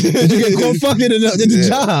dick? Did you get caught fucking at the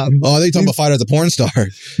job? Oh, they talking about fired as a porn star.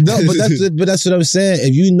 No, but that's what I'm saying.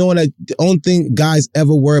 If you know that the only thing guys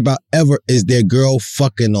ever worry about ever is their girl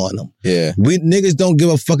fucking on them. Yeah. We niggas don't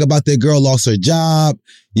give a fuck about their girl lost her job.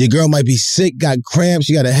 Your girl might be sick, got cramps,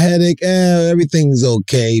 she got a headache. Everything's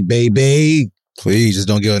okay, baby. Please, just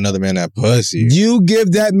don't give another man that pussy. You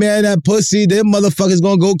give that man that pussy, them motherfuckers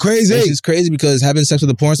gonna go crazy. It's just crazy because having sex with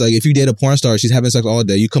a porn star, like if you date a porn star, she's having sex all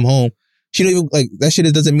day. You come home, she don't even, like, that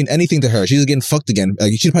shit doesn't mean anything to her. She's just getting fucked again.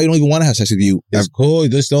 Like, she probably don't even want to have sex with you. That's cool.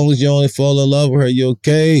 Just as long as you only fall in love with her, you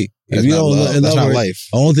okay. If you don't love that's not her, life.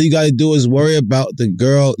 the only thing you gotta do is worry about the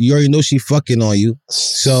girl. You already know she fucking on you.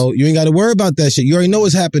 So you ain't gotta worry about that shit. You already know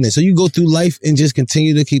what's happening. So you go through life and just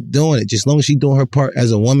continue to keep doing it. Just as long as she doing her part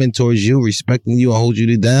as a woman towards you, respecting you and hold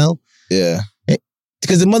you down. Yeah.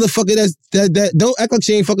 Because the motherfucker that don't act like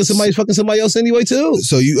she ain't fucking somebody else anyway too.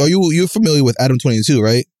 So you're familiar with Ep.227,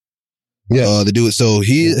 right? Yeah. The dude. So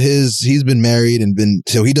he's been married and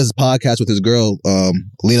so he does a podcast with his girl,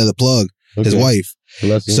 Lena the Plug, his wife.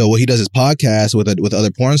 So what he does is podcast with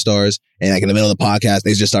other porn stars, and like in the middle of the podcast,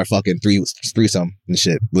 they just start fucking threesome and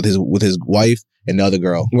shit with his wife and the other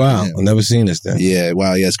girl. Wow, Yeah. I've never seen this thing. Yeah,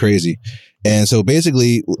 wow, yeah, it's crazy. And so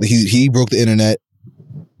basically, he broke the internet,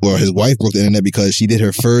 or his wife broke the internet because she did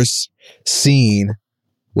her first scene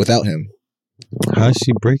without him. How'd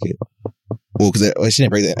she break it? Well, because she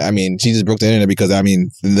didn't break it. I mean, she just broke the internet because in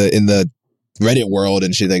the Reddit world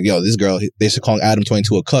and shit, like, yo, this girl, they should call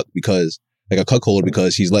Ep.227 a cuck because. Like a cuckold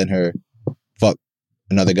because he's letting her fuck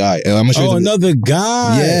another guy. And I'm gonna show you another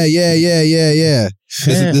guy. Yeah.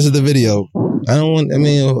 This is the video. I don't want. I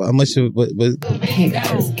mean, how much? But hey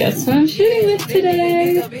guys, guess what I'm shooting with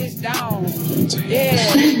today?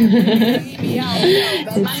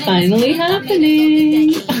 It's finally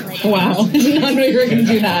happening. Wow, not we were gonna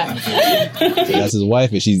do that. So that's his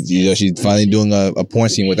wife, and she's finally doing a porn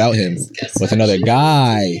scene without him with another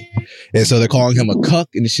guy. And so they're calling him a cuck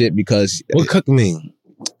and shit because what cuck mean?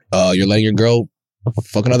 You're letting your girl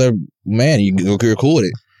fuck another man. You're cool with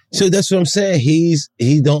it. So that's what I'm saying.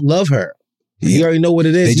 He don't love her. You already know what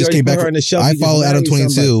it is. They just came back. I follow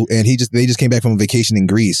Ep.227, and they just came back from a vacation in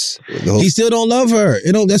Greece. He still don't love her.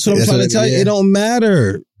 That's what I'm trying to tell you. It don't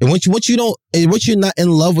matter. And once you're not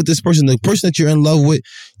in love with this person, the person that you're in love with,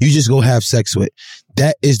 you just go have sex with.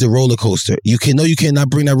 That is the roller coaster. You cannot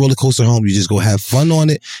bring that roller coaster home. You just go have fun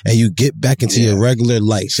on it, and you get back into your regular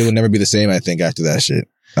life. It would never be the same, I think, after that shit.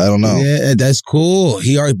 I don't know. Yeah, that's cool.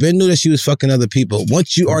 He already knew that she was fucking other people.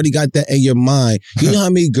 Once you already got that in your mind, you know how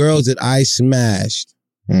many girls that I smashed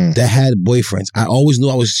that had boyfriends. I always knew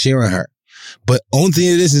I was sharing her. But only thing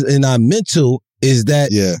it is in our mental is that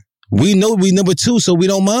we know we number two, so we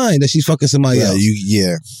don't mind that she's fucking somebody else.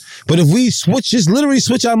 But if we literally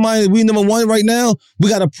switch our mind and we number one right now, we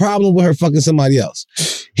got a problem with her fucking somebody else.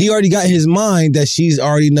 He already got in his mind that she's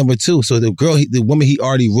already number two. So the woman he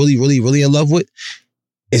already really, really, really in love with,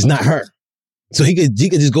 it's not her. So he could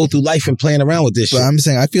just go through life and playing around with this shit. But I'm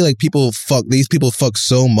saying, I feel like these people fuck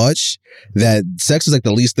so much that sex is like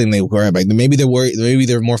the least thing they worry about. Maybe they're worried, maybe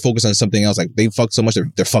they're more focused on something else. Like they fuck so much,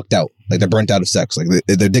 they're fucked out. Like they're burnt out of sex. Like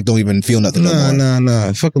their dick don't even feel nothing no more.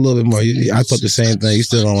 Nah. Fuck a little bit more. I thought the same thing. You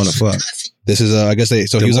still don't want to fuck. This is, I guess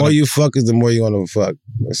the more you fuck is the more you want to fuck.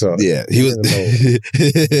 So yeah, he was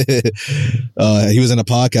in a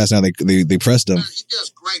podcast now. They pressed him. He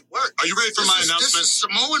does great work. Are you ready for my announcement? This is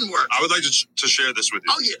Samoan work. I would like to share this with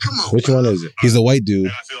you. Oh yeah, come on. Which one is it? He's the white dude.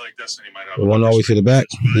 And I feel like Destiny might have the one all the way to the back.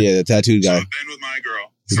 Yeah, the tattooed guy. So I've been with my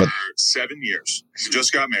girl for 7 years. We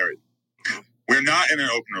just got married. We're not in an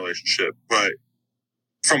open relationship, but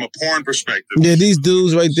from a porn perspective. Yeah, these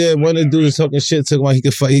dudes right there, one of the dudes is talking shit, talking about he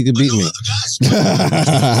could beat me.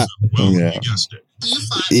 You guessed it.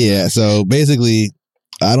 Yeah, so basically,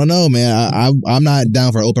 I don't know, man. I'm not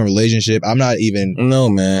down for an open relationship. I'm not even. No,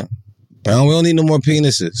 man. We don't need no more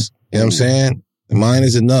penises. You know what I'm saying? Mine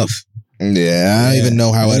is enough. Yeah, I don't even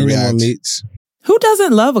know how it reacts. Who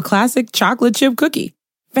doesn't love a classic chocolate chip cookie?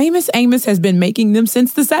 Famous Amos has been making them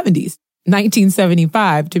since the 70s,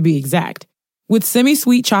 1975 to be exact. With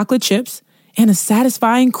semi-sweet chocolate chips and a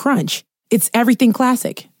satisfying crunch, it's everything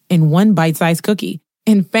classic in one bite-sized cookie.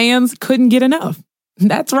 And fans couldn't get enough.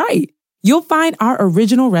 That's right. You'll find our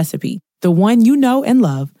original recipe, the one you know and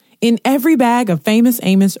love, in every bag of Famous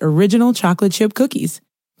Amos original chocolate chip cookies.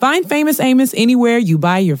 Find Famous Amos anywhere you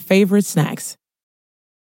buy your favorite snacks.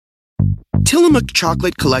 Tillamook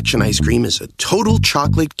Chocolate Collection Ice Cream is a total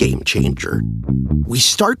chocolate game changer. We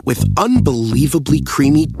start with unbelievably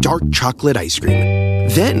creamy dark chocolate ice cream.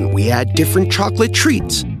 Then we add different chocolate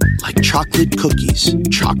treats, like chocolate cookies,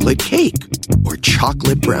 chocolate cake, or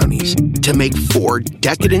chocolate brownies, to make 4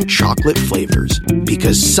 decadent chocolate flavors.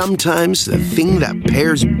 Because sometimes the thing that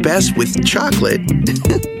pairs best with chocolate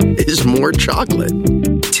is more chocolate.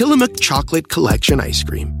 Tillamook Chocolate Collection Ice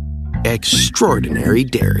Cream. Extraordinary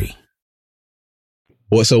dairy.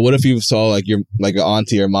 So what if you saw like your an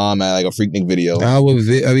auntie or mom at like a Freaknik video?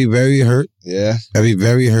 I'd be very hurt. Yeah, I'd be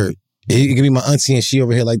very hurt. It could be my auntie and she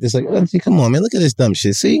over here like this, like, auntie, come on, man, look at this dumb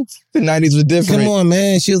shit. See, the 90s was different. Come on,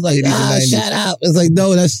 man. She was like, shut up. It's like,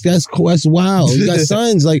 no, that's wild. You got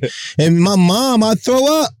sons, like, and my mom, I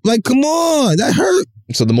throw up. Like, come on, that hurt.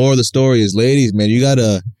 So the moral of the story is, ladies, man, you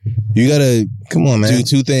gotta come on, man. Do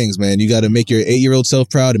 2 things, man. You gotta make your 8-year-old self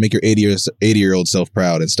proud and make your 80-year-old self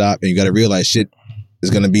proud, and stop. And you gotta realize shit is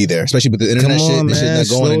gonna be there, especially with the internet. Come on, shit. Man, shit not going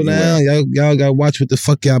slow anywhere. down. Y'all gotta watch what the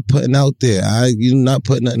fuck y'all putting out there. You not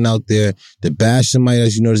putting nothing out there to bash somebody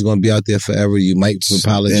that you know is gonna be out there forever. You might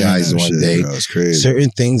apologize one day. That's crazy. Certain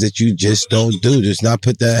things that you just don't do. Just not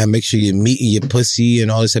put that and make sure your meat and your pussy and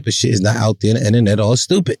all this type of shit is not out there on the internet all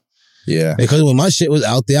stupid. Yeah. Because when my shit was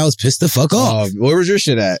out there, I was pissed the fuck off. Where was your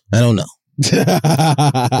shit at? I don't know.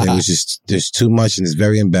 It was just, there's too much and it's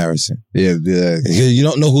very embarrassing. Yeah. You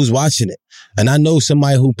don't know who's watching it. And I know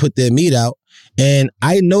somebody who put their meat out, and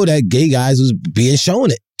I know that gay guys was being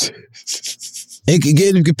shown it. It could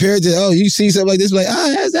get compared to, you see something like this, like,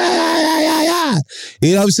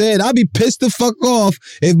 you know what I'm saying? I'd be pissed the fuck off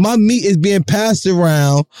if my meat is being passed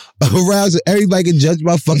around so everybody can judge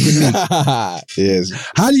my fucking meat. Yes.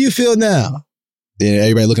 How do you feel now? Yeah,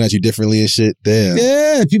 everybody looking at you differently and shit. Damn.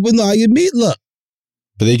 Yeah, people know how your meat look.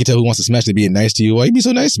 But then you can tell who wants to smash it being nice to you. Why you be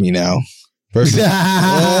so nice to me now? Or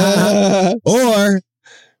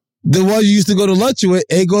the ones you used to go to lunch with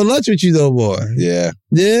ain't go to lunch with you no more. Yeah.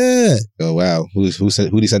 Yeah. Oh wow. Who did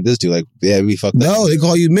he send this to? Like, yeah, we fucked up. No, they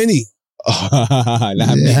call you Minnie.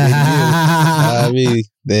 Not me.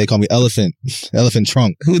 They call me Elephant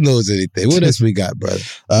Trunk. Who knows anything? What else we got, brother?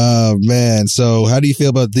 Man. So how do you feel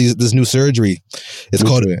about this new surgery? It's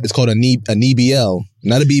called a NBL.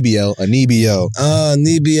 Not a BBL, a NBL.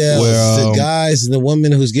 NBL. Where, the guys and the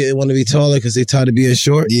woman who's want to be taller because they tired of being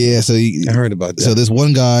short. Yeah, so I heard about that. So this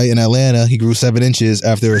one guy in Atlanta, he grew 7 inches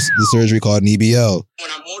after the surgery called NBL.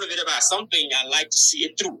 When I'm motivated by something, I like to see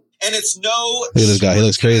it through. And it's no... Look at this guy, he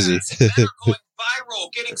looks crazy. They're going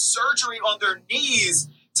viral, getting surgery on their knees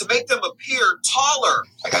to make them appear taller.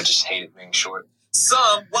 Like, I just hated being short.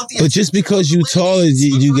 Some want the... But just because you taller,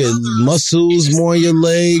 you get muscles more in your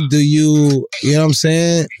leg? Do you know what I'm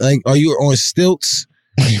saying? Like, are you on stilts?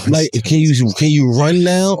 Like, can you run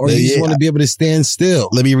now, or you just want to be able to stand still?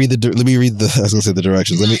 Let me read the. I was gonna say the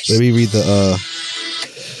directions. Let me read the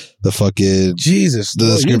fucking Jesus. The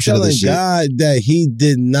description of the shit. God that he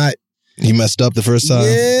did not. He messed up the first time.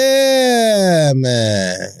 Yeah,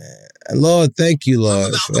 man. Lord, thank you,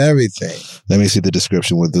 Lord, for everything. Let me see the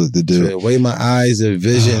description with the dude. The way my eyes are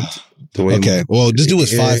visioned. Okay, well, just do it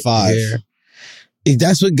 5'5". If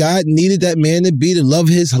that's what God needed that man to be, to love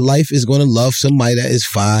his life, is going to love somebody that is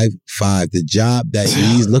 5'5". The job that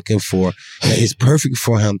he's looking for, that is perfect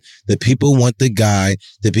for him. The people want the guy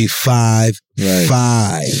to be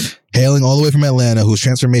 5'5". Hailing all the way from Atlanta, whose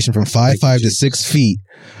transformation from 5'5" to 6 feet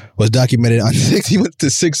was documented on 6. He went to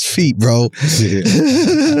 6 feet, bro. After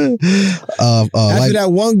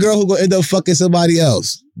that one girl who gonna end up fucking somebody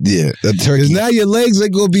else. Yeah, the turkey. Because now your legs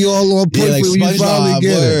ain't gonna be all on point like when you finally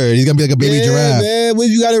get it. He's gonna be like a baby giraffe. Man, where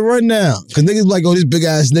you gotta run now? Because niggas like, this big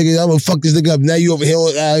ass nigga, I'm gonna fuck this nigga up. Now you over here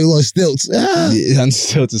on stilts. Yeah, on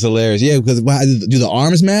stilts is hilarious. Yeah, because do the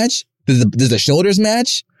arms match? Does the shoulders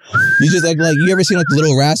match? You just like you ever seen like the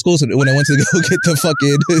Little Rascals when they went to go get the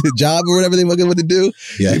fucking job or whatever they fucking went to do?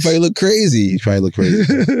 Yeah, you probably look crazy. You probably look crazy.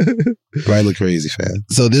 Probably look crazy, fam.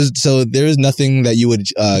 So there's nothing that you would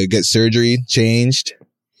get surgery changed.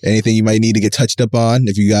 Anything you might need to get touched up on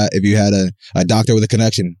if you had a doctor with a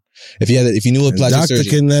connection. If you knew a plastic surgeon.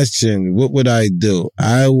 Doctor connection, what would I do?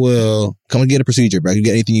 I will come and get a procedure, bro. You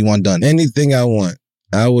get anything you want done. Anything I want.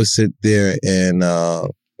 I will sit there and I'm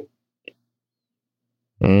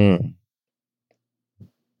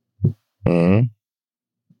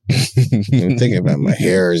thinking about my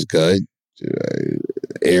hair is good.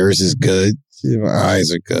 Ears is good. My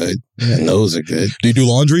eyes are good. My nose are good. Do you do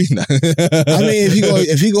laundry? I mean,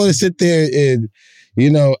 if you go to sit there and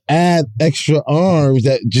add extra arms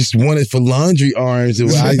that just wanted for laundry arms.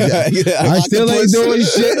 I still ain't doing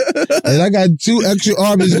shit. And I got 2 extra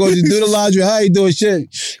arms going to do the laundry. I ain't doing shit.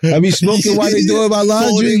 I be smoking while they doing my laundry.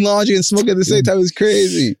 Folding laundry and smoking at the same time is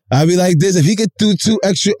crazy. I be like this. If he could do 2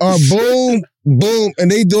 extra arms, boom, boom, and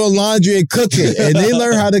they doing laundry and cooking. And they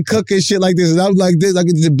learn how to cook and shit like this. And I'm like this. I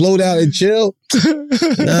can just blow down and chill.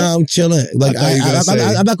 Nah, I'm chilling. Like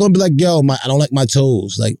I'm not going to be like, yo, I don't like my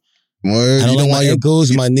toes. Like, I don't like my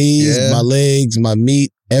ankles, my knees, my legs, my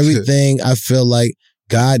meat, everything. I feel like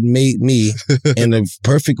God made me, and the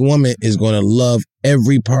perfect woman is going to love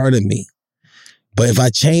every part of me. But if I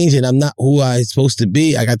change and I'm not who I'm supposed to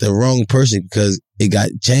be, I got the wrong person because it got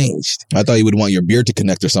changed. I thought you would want your beard to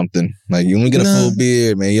connect or something. Like, you only get a full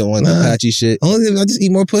beard, man. You don't want that patchy shit. Only I just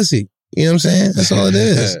eat more pussy. You know what I'm saying? That's all it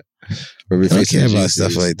is. I don't care about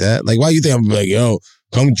stuff like that. Like, why you think I'm like, yo,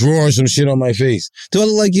 come draw some shit on my face? Do I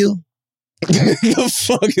look like you? The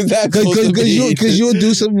fuck is that? Because you'll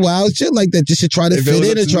do some wild shit like that just to try to fit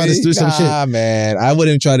in and try to do some shit. Nah, man, I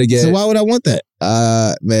wouldn't try to get. So why would I want that?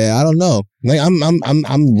 Man, I don't know. Like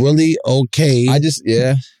I'm really okay. I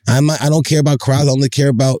don't care about crowds. I only care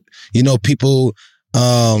about people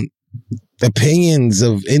opinions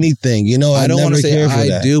of anything. I don't want to say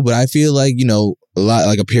I do, but I feel like a lot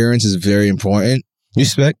like appearance is very important.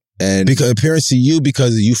 Respect and because appearance to you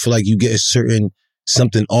because you feel like you get a certain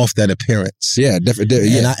something off that appearance. Yeah, definitely.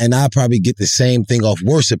 Yeah. And I probably get the same thing off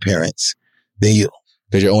worse appearance than you.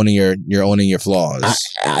 Because you're owning your flaws.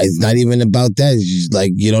 It's not even about that. It's just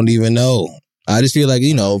like you don't even know. I just feel like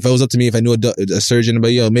if it was up to me, if I knew a surgeon,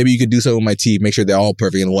 but maybe you could do something with my teeth, make sure they're all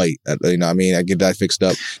perfect and white. I get that fixed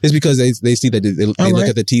up. It's because they see that they look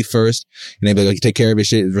at the teeth first and they be like, take care of your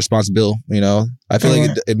shit, it's responsible. I feel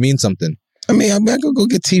like it means something. I could go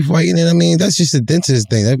get teeth whitening. That's just a dentist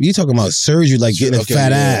thing. You talking about surgery, like getting a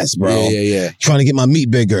fat ass, bro. Yeah. Trying to get my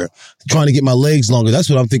meat bigger, trying to get my legs longer. That's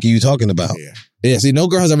what I'm thinking you talking about. Yeah. See, no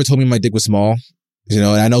girl has ever told me my dick was small. And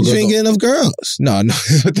I know you ain't getting enough girls. No.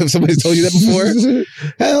 Somebody's told you that before?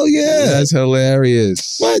 Hell yeah. That's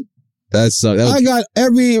hilarious. What? I got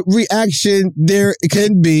every reaction there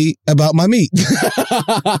can be about my meat.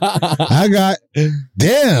 I got,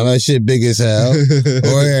 damn, that shit big as hell.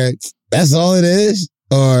 Or that's all it is.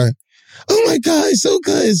 Or, oh my God, it's so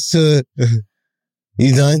good. To,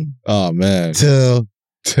 you done? Oh man. To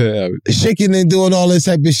shaking and doing all this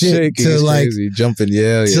type of shit. Shaking to like crazy. Jumping,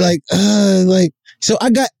 yeah. To like, so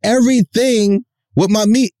I got everything with my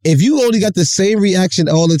meat. If you only got the same reaction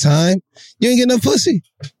all the time, you ain't getting no pussy.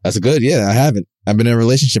 That's good. Yeah, I haven't. I've been in a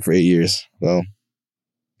relationship for 8 years. So,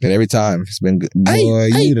 and every time it's been good. Boy,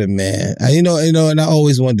 you the man. And I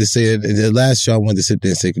always wanted to say it. The last show I wanted to sit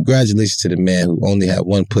there and say, congratulations to the man who only had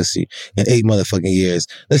one pussy in 8 motherfucking years.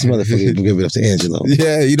 Let's motherfucking give it up to Angelo.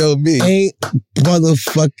 Yeah, you know me. 8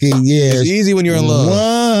 motherfucking years. It's easy when you're in love.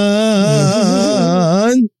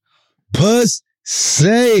 One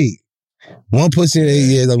pussy. One pussy in 8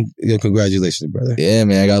 years. Congratulations, brother. Yeah,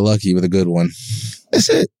 man. I got lucky with a good one. That's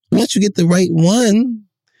it. Once you get the right one,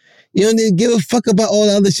 you don't need to give a fuck about all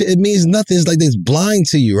the other shit. It means nothing. It's like it's blind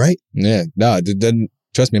to you, right? Yeah. No,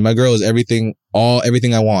 trust me. My girl is everything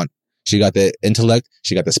I want. She got the intellect.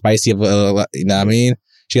 She got the spicy of, you know what I mean?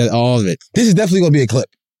 She got all of it. This is definitely going to be a clip.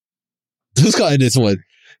 Who's calling this one?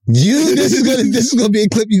 This is gonna be a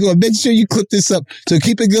clip. You're gonna make sure you clip this up. So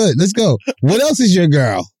keep it good. Let's go. What else is your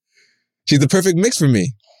girl? She's the perfect mix for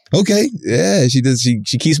me. Okay. Yeah, she does. She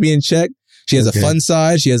keeps me in check. She has a fun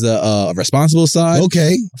side. She has a responsible side.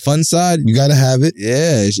 Okay. Fun side. You gotta have it.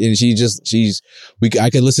 Yeah. And I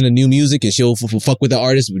could listen to new music and she'll fuck with the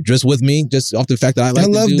artist just with me, just off the fact that I like. I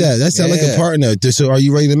love that. That sounds like a partner. So are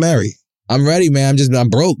you ready to marry? I'm ready, man. I'm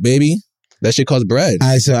broke, baby. That shit costs bread. All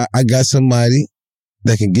right, so I got somebody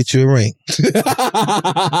that can get you a ring.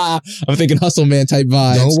 I'm thinking hustle man type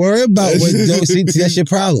vibes. Don't worry about what. See, that's your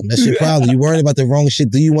problem. That's your problem. You worrying about the wrong shit.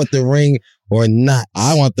 Do you want the ring or not?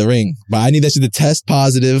 I want the ring, but I need that shit to test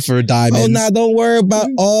positive for diamonds. Oh, nah, don't worry about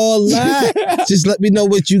all that. Just let me know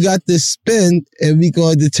what you got to spend, and we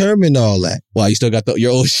gonna determine all that. Wow, you still got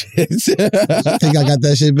your old shit. Think I got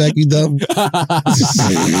that shit back, you dumb?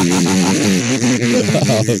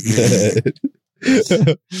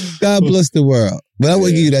 God bless the world. But I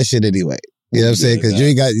wouldn't give you that shit anyway. You know what I'm saying? Because you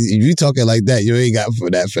ain't got, if you talking like that, you ain't got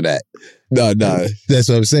for that. No. That's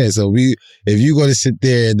what I'm saying. So if you going to sit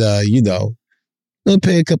there and, gonna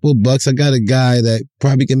pay a couple of bucks, I got a guy that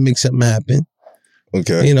probably can make something happen.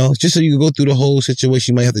 Okay. Just so you can go through the whole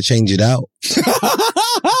situation, you might have to change it out.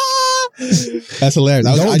 That's hilarious.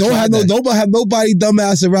 Don't have nobody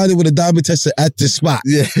dumbass around it with a diamond tester at the spot.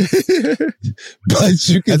 Yeah. But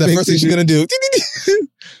you can. That's the first thing she's gonna do.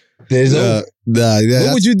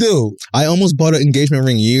 What would you do? I almost bought an engagement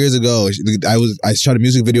ring years ago. I shot a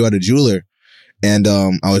music video at a jeweler, and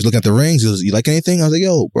I was looking at the rings. He was, "You like anything?" I was like,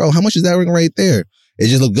 "Yo, bro, how much is that ring right there?" It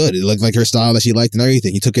just looked good. It looked like her style that she liked and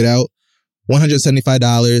everything. He took it out,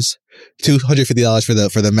 $175, $250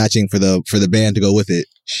 for the matching for the band to go with it.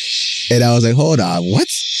 And I was like, "Hold on, what?"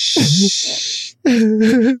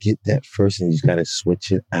 Get that first, and you just gotta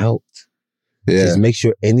switch it out. Yeah. Just make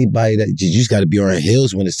sure anybody that you just got to be on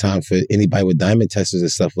heels when it's time for anybody with diamond testers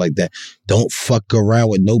and stuff like that. Don't fuck around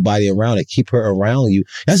with nobody around it. Keep her around you.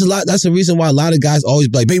 That's the reason why a lot of guys always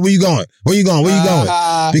be like, "Babe, where you going? Where you going? Where you going?"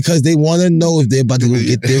 Because they want to know if they're about to go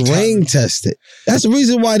get their ring tested. That's the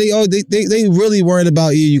reason why they really worried about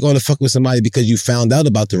you. You're going to fuck with somebody because you found out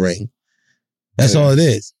about the ring. That's all it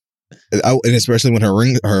is. And especially when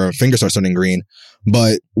her finger starts turning green.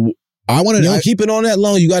 But I want to. You don't keep it on that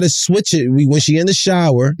long. You got to switch it when she in the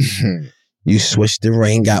shower. You switch the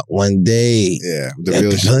ring out one day. Yeah,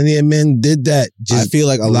 plenty of men did that. I feel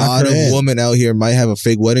like a lot of women out here might have a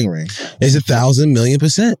fake wedding ring. It's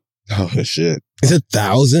 1,000,000,000%. Oh shit! It's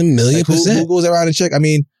 1,000,000,000%. Who goes around and check? I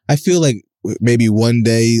mean, I feel like maybe one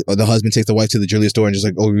day the husband takes the wife to the jewelry store and just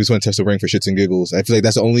like, "Oh, we just want to test the ring for shits and giggles." I feel like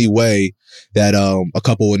that's the only way that a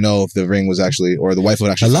couple would know if the ring was actually, or the wife would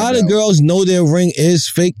actually. A lot of girls know their ring is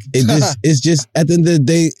fake. It's just at the end of the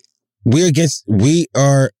day, we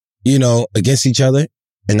are against each other,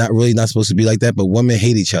 and not supposed to be like that. But women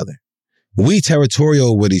hate each other. We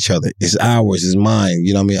territorial with each other. It's ours. It's mine.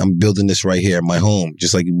 You know what I mean? I'm building this right here, my home,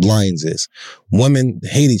 just like Lions is. Women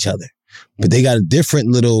hate each other, but they got a different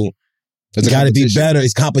little. It's got to be better.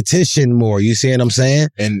 It's competition more. You see what I'm saying?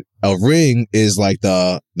 And a ring is like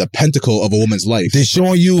the pentacle of a woman's life. They're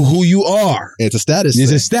showing you who you are. It's a status.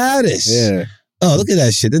 It's a status. Yeah. Oh, look at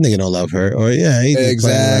that shit. That nigga don't love her. Or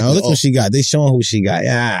exactly. Oh, look what she got. They showing who she got.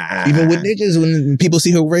 Even with niggas, when people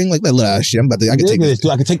see her ring, like, look, shit, I can take this.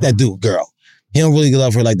 I can take that dude, girl. He don't really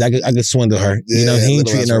love her like that. I could swindle her. Yeah, he ain't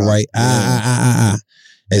treating her right.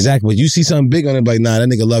 Exactly. But you see something big on him, like, nah, that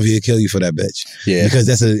nigga love you, he'll kill you for that bitch. Yeah. Because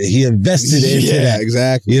he invested into that. Yeah,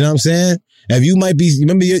 exactly. You know what I'm saying? If you might be,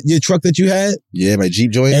 remember your truck that you had? Yeah, my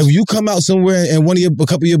Jeep joint. If you come out somewhere and a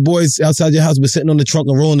couple of your boys outside your house been sitting on the trunk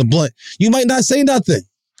and rolling the blunt, you might not say nothing.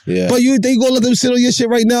 Yeah. But they gonna let them sit on your shit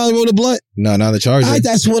right now and roll the blunt? No, not the Charger.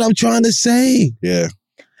 That's what I'm trying to say. Yeah.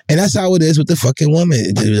 And that's how it is with the fucking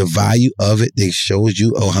woman. The value of it, they shows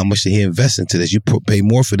you, how much did he invest into this? You pay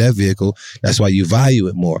more for that vehicle. That's why you value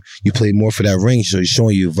it more. You pay more for that ring, so it's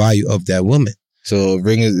showing you the value of that woman. So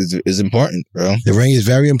ring is important, bro. The ring is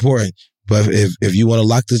very important. But if you want to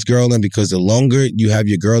lock this girl in, because the longer you have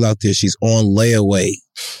your girl out there, she's on layaway.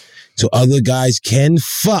 So other guys can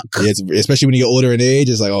fuck. Yeah, especially when you get older in age,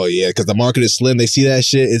 it's like, oh yeah, because the market is slim. They see that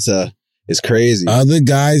shit. It's crazy. Other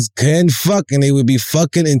guys can fuck, and they would be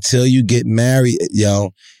fucking until you get married,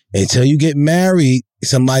 yo. Until you get married,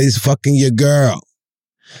 somebody's fucking your girl.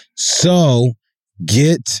 So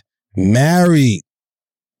get married.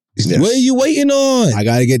 Yes. What are you waiting on? I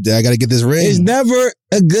gotta get this ring. It's never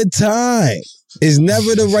a good time. It's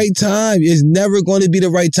never the right time. It's never going to be the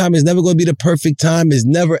right time. It's never going to be the perfect time. It's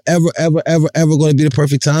never, ever, ever, ever, ever going to be the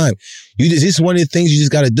perfect time. This is one of the things you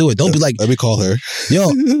just got to do it. Don't be like, let me call her. Yo,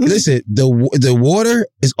 listen, the water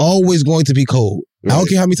is always going to be cold. Right. I don't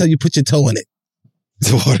care how many times you put your toe in it.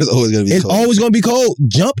 The water's always going to be cold. It's always going to be cold.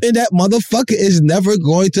 Jump in that motherfucker. It's never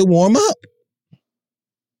going to warm up.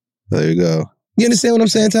 There you go. You understand what I'm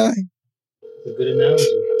saying, Ty? A good analogy.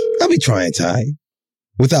 I'll be trying, Ty.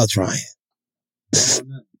 Without trying. I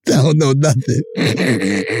don't know nothing.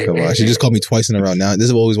 Come on. She just called me twice in a row. Now, this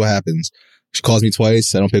is always what happens. She calls me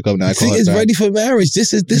twice. I don't pick up. Now I call her it's back. Ready for marriage.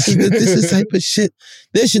 This is the type of shit.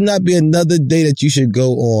 There should not be another day that you should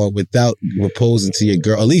go on without proposing to your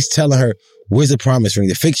girl. At least telling her, where's the promise ring?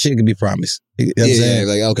 The fake shit can be promised. You know what I'm saying?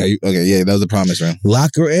 Like, okay, yeah, that was the promise ring.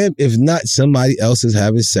 Lock her in. If not, somebody else is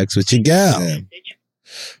having sex with your gal. Yeah.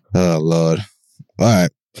 Oh, Lord. All right.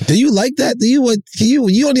 Do you like that? You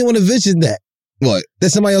don't even want to vision that. What? That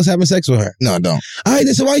somebody else having sex with her? No, I don't. All right,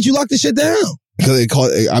 then so why didn't you lock this shit down?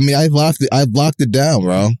 Because I've locked it down,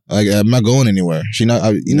 bro. Like, I'm not going anywhere. No.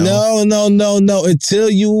 Until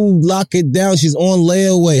you lock it down, she's on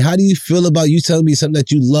layaway. How do you feel about you telling me something that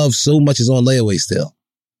you love so much is on layaway still?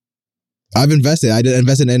 I've invested. I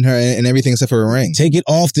invested in her and everything except for a ring. Take it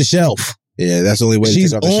off the shelf. Yeah, that's the only way.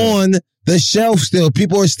 She's to take it off on the shelf still.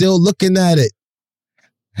 People are still looking at it.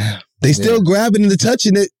 They still grabbing and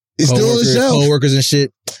touching it. It's still on the shelf. Co-workers and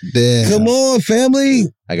shit. Damn. Come on, family.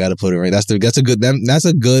 I gotta put it right. That's a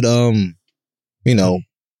good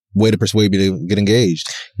way to persuade me to get engaged.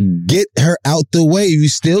 Get her out the way. You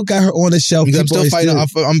still got her on the shelf. Because I'm still fighting.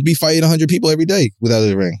 I'm be fighting 100 people every day without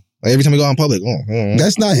a ring. Like every time we go out in public,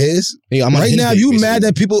 that's not his. Yeah, I'm right now, you mad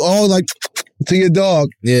that people all like to your dog.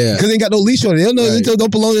 Yeah. Because they ain't got no leash on it. They don't know they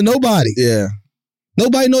don't belong to nobody. Yeah.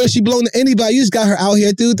 Nobody know that she belong to anybody. You just got her out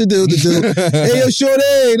here, do. Hey, yo,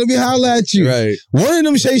 shorty, let me holler at you. Right. One of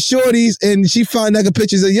them say shorties, and she find like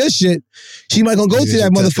pictures of your shit. She might gonna go to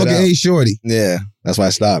that motherfucker, hey, shorty. Yeah, that's why I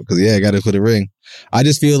stopped. Because, I got to put a ring. I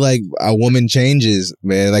just feel like a woman changes,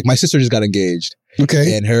 man. Like, my sister just got engaged.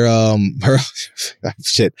 Okay. And her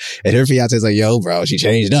shit. And her fiance's like, yo, bro, she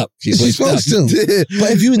changed up. She's supposed to.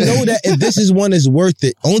 But if you know that if this is one that's worth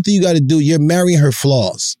it, only thing you got to do, you're marrying her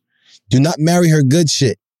flaws. Do not marry her good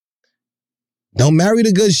shit. Don't marry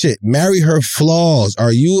the good shit. Marry her flaws.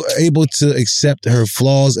 Are you able to accept her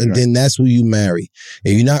flaws? And then that's who you marry.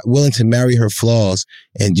 If you're not willing to marry her flaws,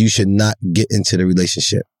 and you should not get into the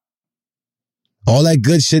relationship. All that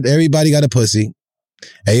good shit, everybody got a pussy.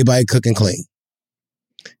 Everybody cook and clean.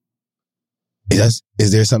 Is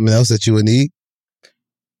there something else that you would need?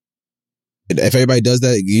 If everybody does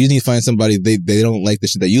that, you need to find somebody they don't like the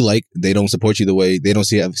shit that you like. They don't support you the way they don't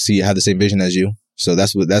have the same vision as you. So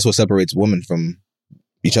that's what separates women from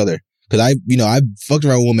each other. Because I've fucked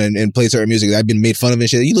around with women and played certain music. I've been made fun of and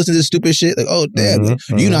shit. You listen to this stupid shit, like, oh damn,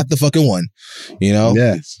 you're not the fucking one. You know?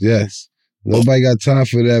 Yes. Nobody got time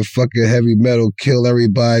for that fucking heavy metal, kill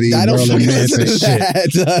everybody, Marilyn Manson shit.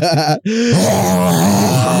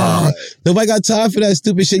 Nobody got time for that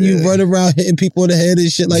stupid shit. You run around hitting people in the head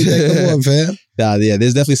and shit like that. Come on, fam. Yeah,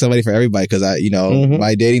 there's definitely somebody for everybody. Because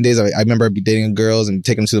my dating days, I remember dating girls and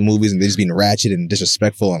taking them to the movies and they just being ratchet and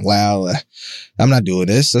disrespectful and loud. I'm not doing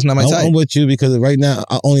this. That's not my type. I'm with you because right now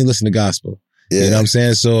I only listen to gospel. Yeah. You know what I'm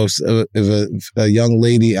saying? So if a young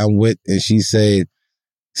lady I'm with and she said,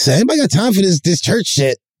 anybody got time for this church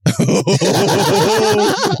shit?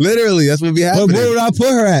 Literally, that's what be happening. But where would I put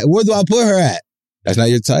her at? Where do I put her at? That's not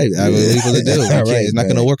your type. I mean, what are you supposed to do? Right, it's not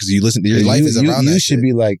going to work because you listen to your life is around that. You should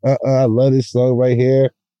be like, I love this song right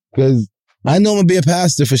here because I know I'm going to be a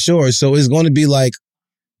pastor for sure. So it's going to be like,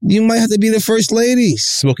 you might have to be the first lady.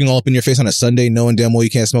 Smoking all up in your face on a Sunday, knowing damn well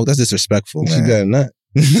you can't smoke. That's disrespectful, man. She got a nut.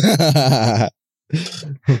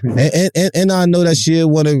 and I know that she'll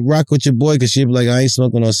want to rock with your boy because she'll be like, I ain't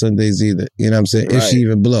smoking on Sundays either. You know what I'm saying? Right. If she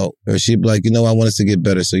even blow. Or she'll be like, I want us to get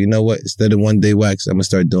better. So you know what? Instead of one day wax, I'm going to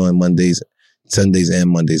start doing Mondays, Sundays and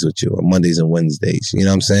Mondays with you. Or Mondays and Wednesdays. You know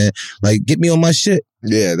what I'm saying? Like, get me on my shit.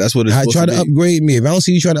 Yeah, that's what it's supposed try to to upgrade me. If I don't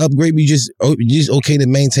see you trying to upgrade me, you just okay to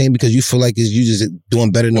maintain because you feel like you just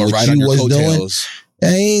doing better than what you was doing.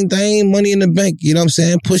 That ain't money in the bank. You know what I'm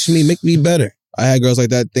saying? Push me, make me better. I had girls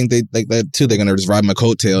like that think they like that too. They're gonna just ride my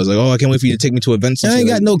coattails. Like, oh, I can't wait for you to take me to events. I ain't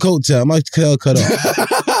got no coattail. My tail cut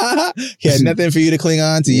off. Yeah, nothing for you to cling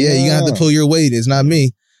on to. Yeah, you gotta have to pull your weight. It's not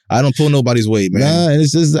me. I don't pull nobody's weight, man. Nah, and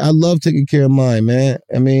it's just I love taking care of mine, man.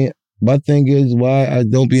 I mean, my thing is why I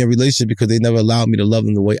don't be in a relationship because they never allowed me to love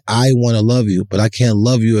them the way I want to love you. But I can't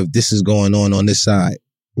love you if this is going on this side.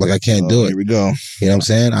 Like I can't do it. Here we go. You know what I'm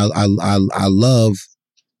saying? I love.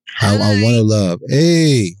 I want to love.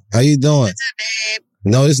 Hey, how you doing? What's up, babe?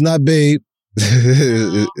 No, it's not babe.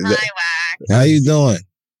 Hi, Wax. How you doing?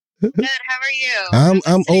 Good. How are you?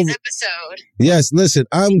 I'm over. Episode. Yes, listen.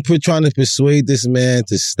 I'm trying to persuade this man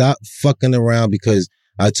to stop fucking around because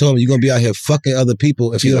I told him you're gonna be out here fucking other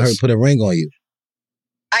people if you don't put a ring on you.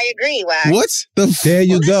 I agree, Wax. What? There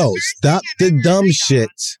you go. Stop the dumb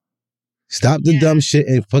shit. Stop the dumb shit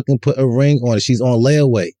and fucking put a ring on it. She's on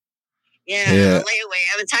layaway. Yeah, layaway.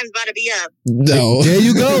 The time's about to be up. No. There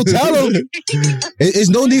you go. Tell him. It's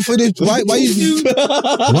no need for this. Why you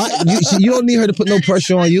don't need her to put no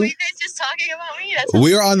pressure on you. You guys just talking about me?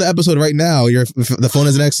 We're on the episode right now. The phone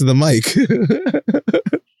is next to the mic.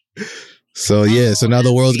 So so now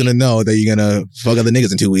the world's gonna know that you're gonna fuck other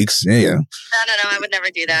niggas in 2 weeks. Yeah. No, I would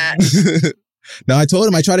never do that. No, I told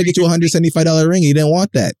him I tried to get you $175 ring. He didn't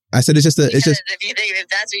want that. I said it's just if that's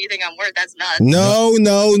what you think I'm worth, that's nuts.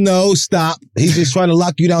 No, stop. He's just trying to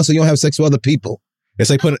lock you down so you don't have sex with other people. It's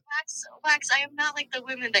like putting Wax, I am not like the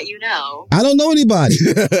women that you know. I don't know anybody.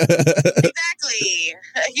 Exactly.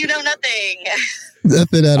 You know nothing.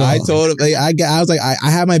 Nothing at all. I told him I was like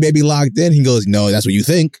I have my baby locked in. He goes, no, that's what you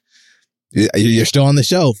think. You're still on the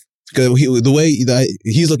shelf. Because the way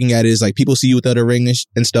he's looking at it is like people see you without a ring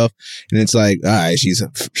and stuff, and it's like, all right, she's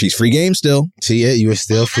free game still. See it, you are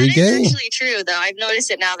still free game. That is actually true, though. I've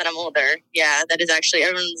noticed it now that I'm older. Yeah, that is actually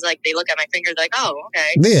everyone's like they look at my fingers like, oh,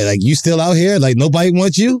 okay. Yeah, like you still out here, like nobody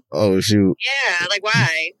wants you. Oh shoot. Yeah, like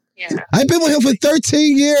why? Yeah. I've been with him for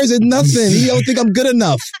 13 years and nothing. He don't think I'm good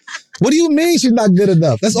enough. What do you mean she's not good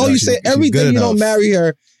enough? That's all you say. Everything you don't marry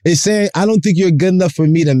her is saying, I don't think you're good enough for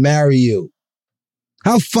me to marry you.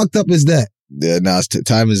 How fucked up is that? Yeah, no,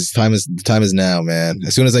 time is now, man.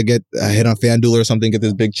 As soon as I hit on FanDuel or something, get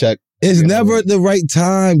this big check. It's never the right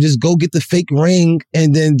time. Just go get the fake ring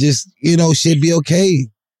and then just, shit be okay.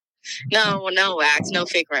 No, Wax, no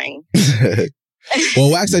fake ring.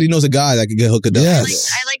 Well, Wax said he knows a guy that could get hooked up.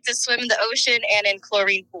 Yes. I like to swim in the ocean and in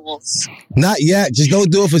chlorine pools. Not yet. Just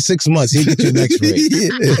don't do it for 6 months. He'll get your next ring.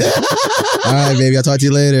 All right, baby. I'll talk to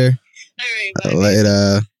you later. All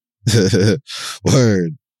right, later.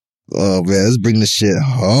 Word. Oh, man. Let's bring this shit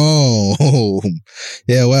home.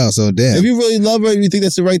 Yeah, wow. So, damn. If you really love her and you think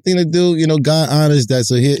that's the right thing to do, God honors that.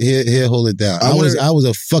 So here, hold it down. I was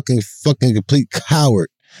a fucking complete coward.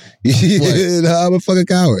 I'm a fucking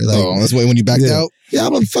coward. Like, that's when you backed out? Yeah,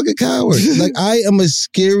 I'm a fucking coward. Like, I am a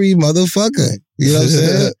scary motherfucker. You know what I'm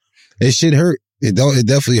saying? It shit hurt. It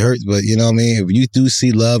definitely hurts, but you know what I mean? If you do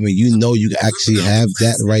see love and you know you actually have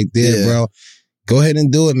that right there, bro, go ahead and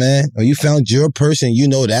do it, man. When you found your person, you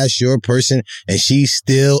know that's your person, and she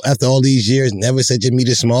still, after all these years, never said your meat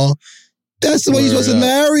is small. That's the way you're supposed to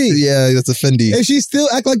marry. Yeah, that's a Fendi. If she still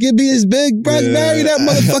act like your meat is big, bro, marry that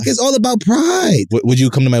motherfucker. It's all about pride. Would you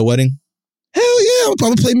come to my wedding? Hell yeah, I'll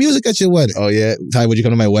probably play music at your wedding. Oh yeah, Ty, would you come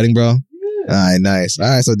to my wedding, bro? All right, nice. All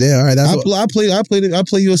right, so damn. All right, that's I play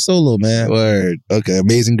you a solo, man. Word. Okay,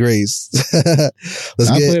 Amazing Grace. play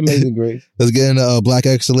Amazing Grace. Let's get into Black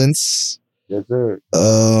Excellence. Yes, sir.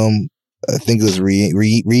 I think it was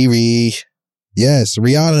Riri. Yes,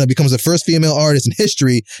 Rihanna becomes the first female artist in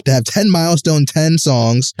history to have 10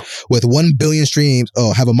 songs with 1 billion streams.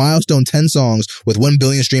 Oh, have a milestone 10 songs with 1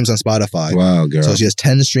 billion streams on Spotify. Wow, girl. So she has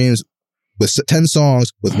 10 songs with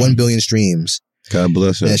 1 billion streams. God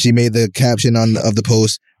bless her. And she made the caption of the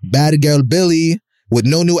post, "Bad Girl Billy with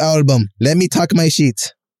no new album. Let me tuck my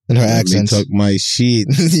sheet." In her accent. Let me tuck my sheet.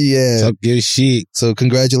 Yeah. Tuck your sheet. So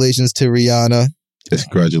congratulations to Rihanna.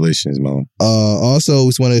 Congratulations, Mo. Also, we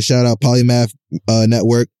just want to shout out Polymath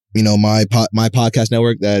Network. My podcast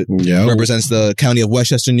network that represents the county of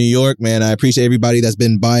Westchester, New York. Man, I appreciate everybody that's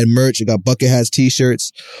been buying merch. We got bucket hats,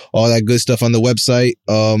 t-shirts, all that good stuff on the website.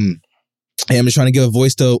 Hey, I'm just trying to give a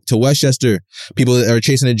voice to Westchester, people that are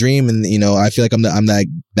chasing a dream, and I feel like I'm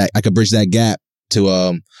that I could bridge that gap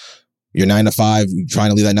to your 9 to 5, trying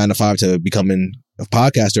to leave that 9 to 5 to becoming a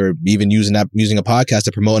podcaster, or even using a podcast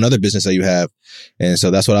to promote another business that you have. And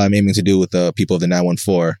so that's what I'm aiming to do with the people of the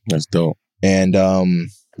 914. That's dope. And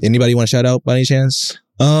anybody want to shout out by any chance?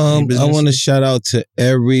 I want to shout out to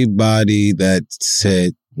everybody that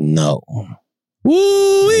said no. Woo!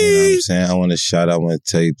 You know what I'm saying? I want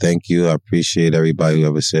to tell you thank you. I appreciate everybody who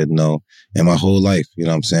ever said no in my whole life. You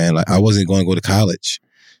know what I'm saying? Like, I wasn't going to go to college.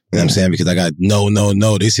 You know what I'm saying? Because I got no.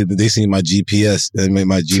 They see my GPS and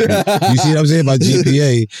my GPA. You see what I'm saying? My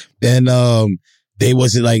GPA. And they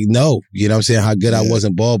wasn't like, no. You know what I'm saying? How good I was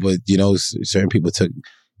in ball, but certain people took,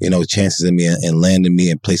 chances in me and landed me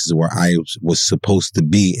in places where I was supposed to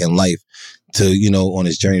be in life to, on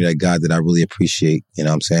this journey that I really appreciate. You know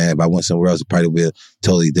what I'm saying? If I went somewhere else, it probably would be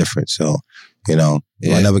totally different. So, if I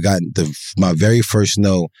never got my very first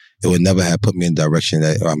no, it would never have put me in the direction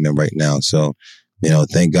that I'm in right now. So,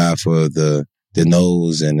 thank God for the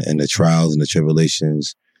no's and the trials and the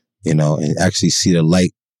tribulations, and actually seeing the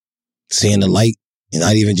light, and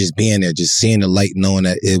not even just being there, just seeing the light, knowing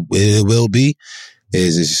that it will be,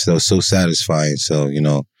 is just so satisfying. So,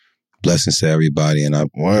 blessings to everybody. And I'm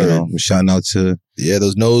shouting out to... Yeah,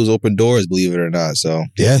 those no's open doors, believe it or not. So,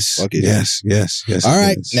 yes. All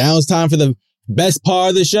right, now it's time for the best part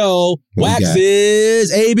of the show.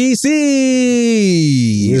 Wax's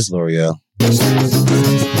ABC. Here's L'Oreal. Wax's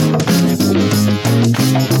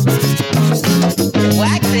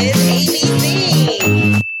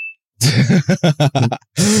ABC.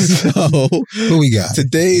 So, who we got?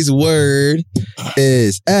 Today's word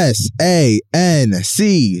is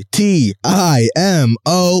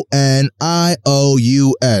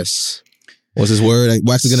SANCTIMONIOUS. What's this word?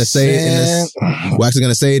 Wax is gonna say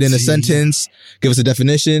it in a sentence. Give us a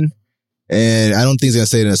definition. And I don't think he's gonna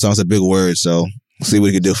say it in a song. It's a big word, so we'll see what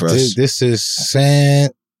he can do for us. This is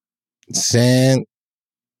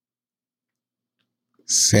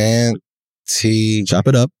Chop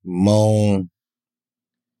it up.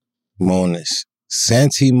 Monis.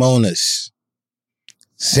 Santimonis.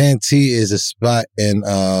 Santee is a spot in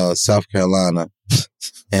South Carolina.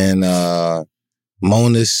 And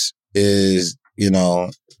Monis is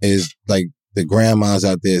like the grandmas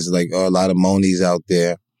out there. It's like a lot of Monies out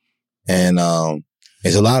there. And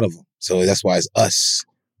there's a lot of them. So that's why it's us.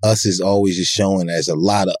 Us is always just showing as a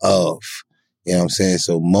lot of. You know what I'm saying?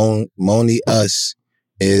 So Moni us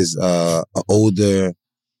is older,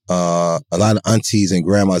 a lot of aunties and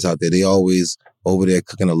grandmas out there. They always over there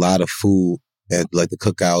cooking a lot of food at like the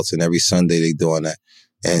cookouts, and every Sunday they doing that.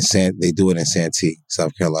 And they do it in Santee,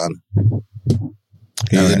 South Carolina.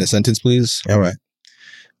 Can you in a sentence, please? All right.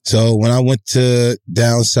 So when I went to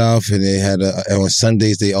down south, and they had on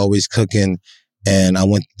Sundays they always cooking, and I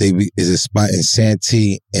went. Is a spot in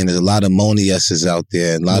Santee, and there's a lot of Moniuses out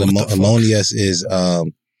there. And a lot of Monius is,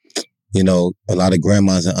 you know, a lot of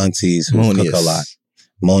grandmas and aunties who cook a lot.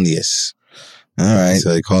 Monius. All right. So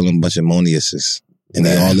they call them a bunch of Moniuses, and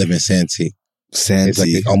they all live in Santee. It's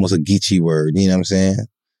like almost a Geechee word. You know what I'm saying?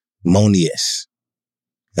 Monius.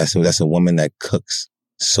 That's a woman that cooks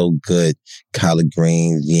so good. Collard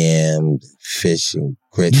greens, yam, fish, and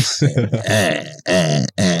grits. And,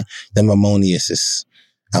 Them Moniuses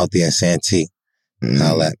out there in Santee.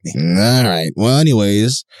 Holla at me. All right. Well,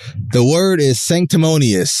 anyways, the word is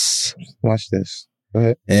sanctimonious. Watch this. Go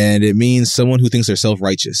ahead. And it means someone who thinks they're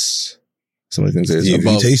self-righteous. Someone who thinks they're if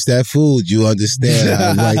you taste that food, you understand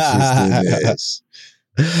how righteous it is.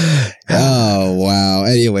 Oh, wow.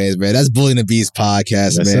 Anyways, man, that's Bullying the Beast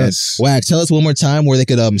podcast, that's man. Wax, tell us one more time where they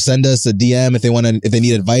could send us a DM if they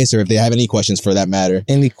need advice or if they have any questions for that matter.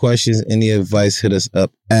 Any questions, any advice, hit us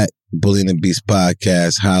up at Bullying the Beast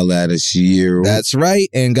podcast. Holla at us, you. That's right.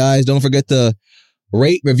 And guys, don't forget to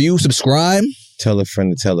rate, review, subscribe. Tell a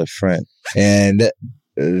friend to tell a friend. And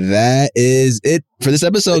that is it for this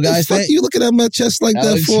episode, guys. What the fuck you looking at my chest like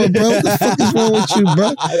that for, bro? What the fuck is wrong with you,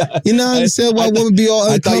 bro? You know, I understand why women be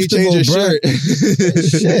all uncomfortable, I thought you bro.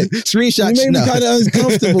 Shit. Screenshot. You made me kind of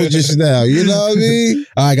uncomfortable just now. You know what I mean?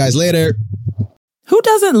 All right, guys. Later. Who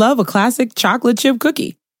doesn't love a classic chocolate chip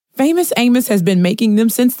cookie? Famous Amos has been making them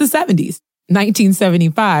since the 70s,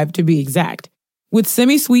 1975 to be exact. With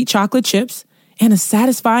semi-sweet chocolate chips and a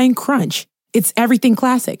satisfying crunch, it's everything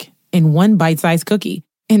classic in one bite-sized cookie,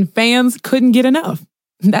 and fans couldn't get enough.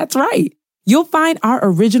 That's right. You'll find our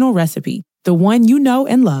original recipe, the one you know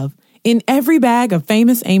and love, in every bag of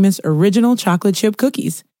Famous Amos original chocolate chip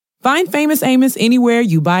cookies. Find Famous Amos anywhere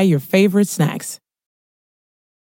you buy your favorite snacks.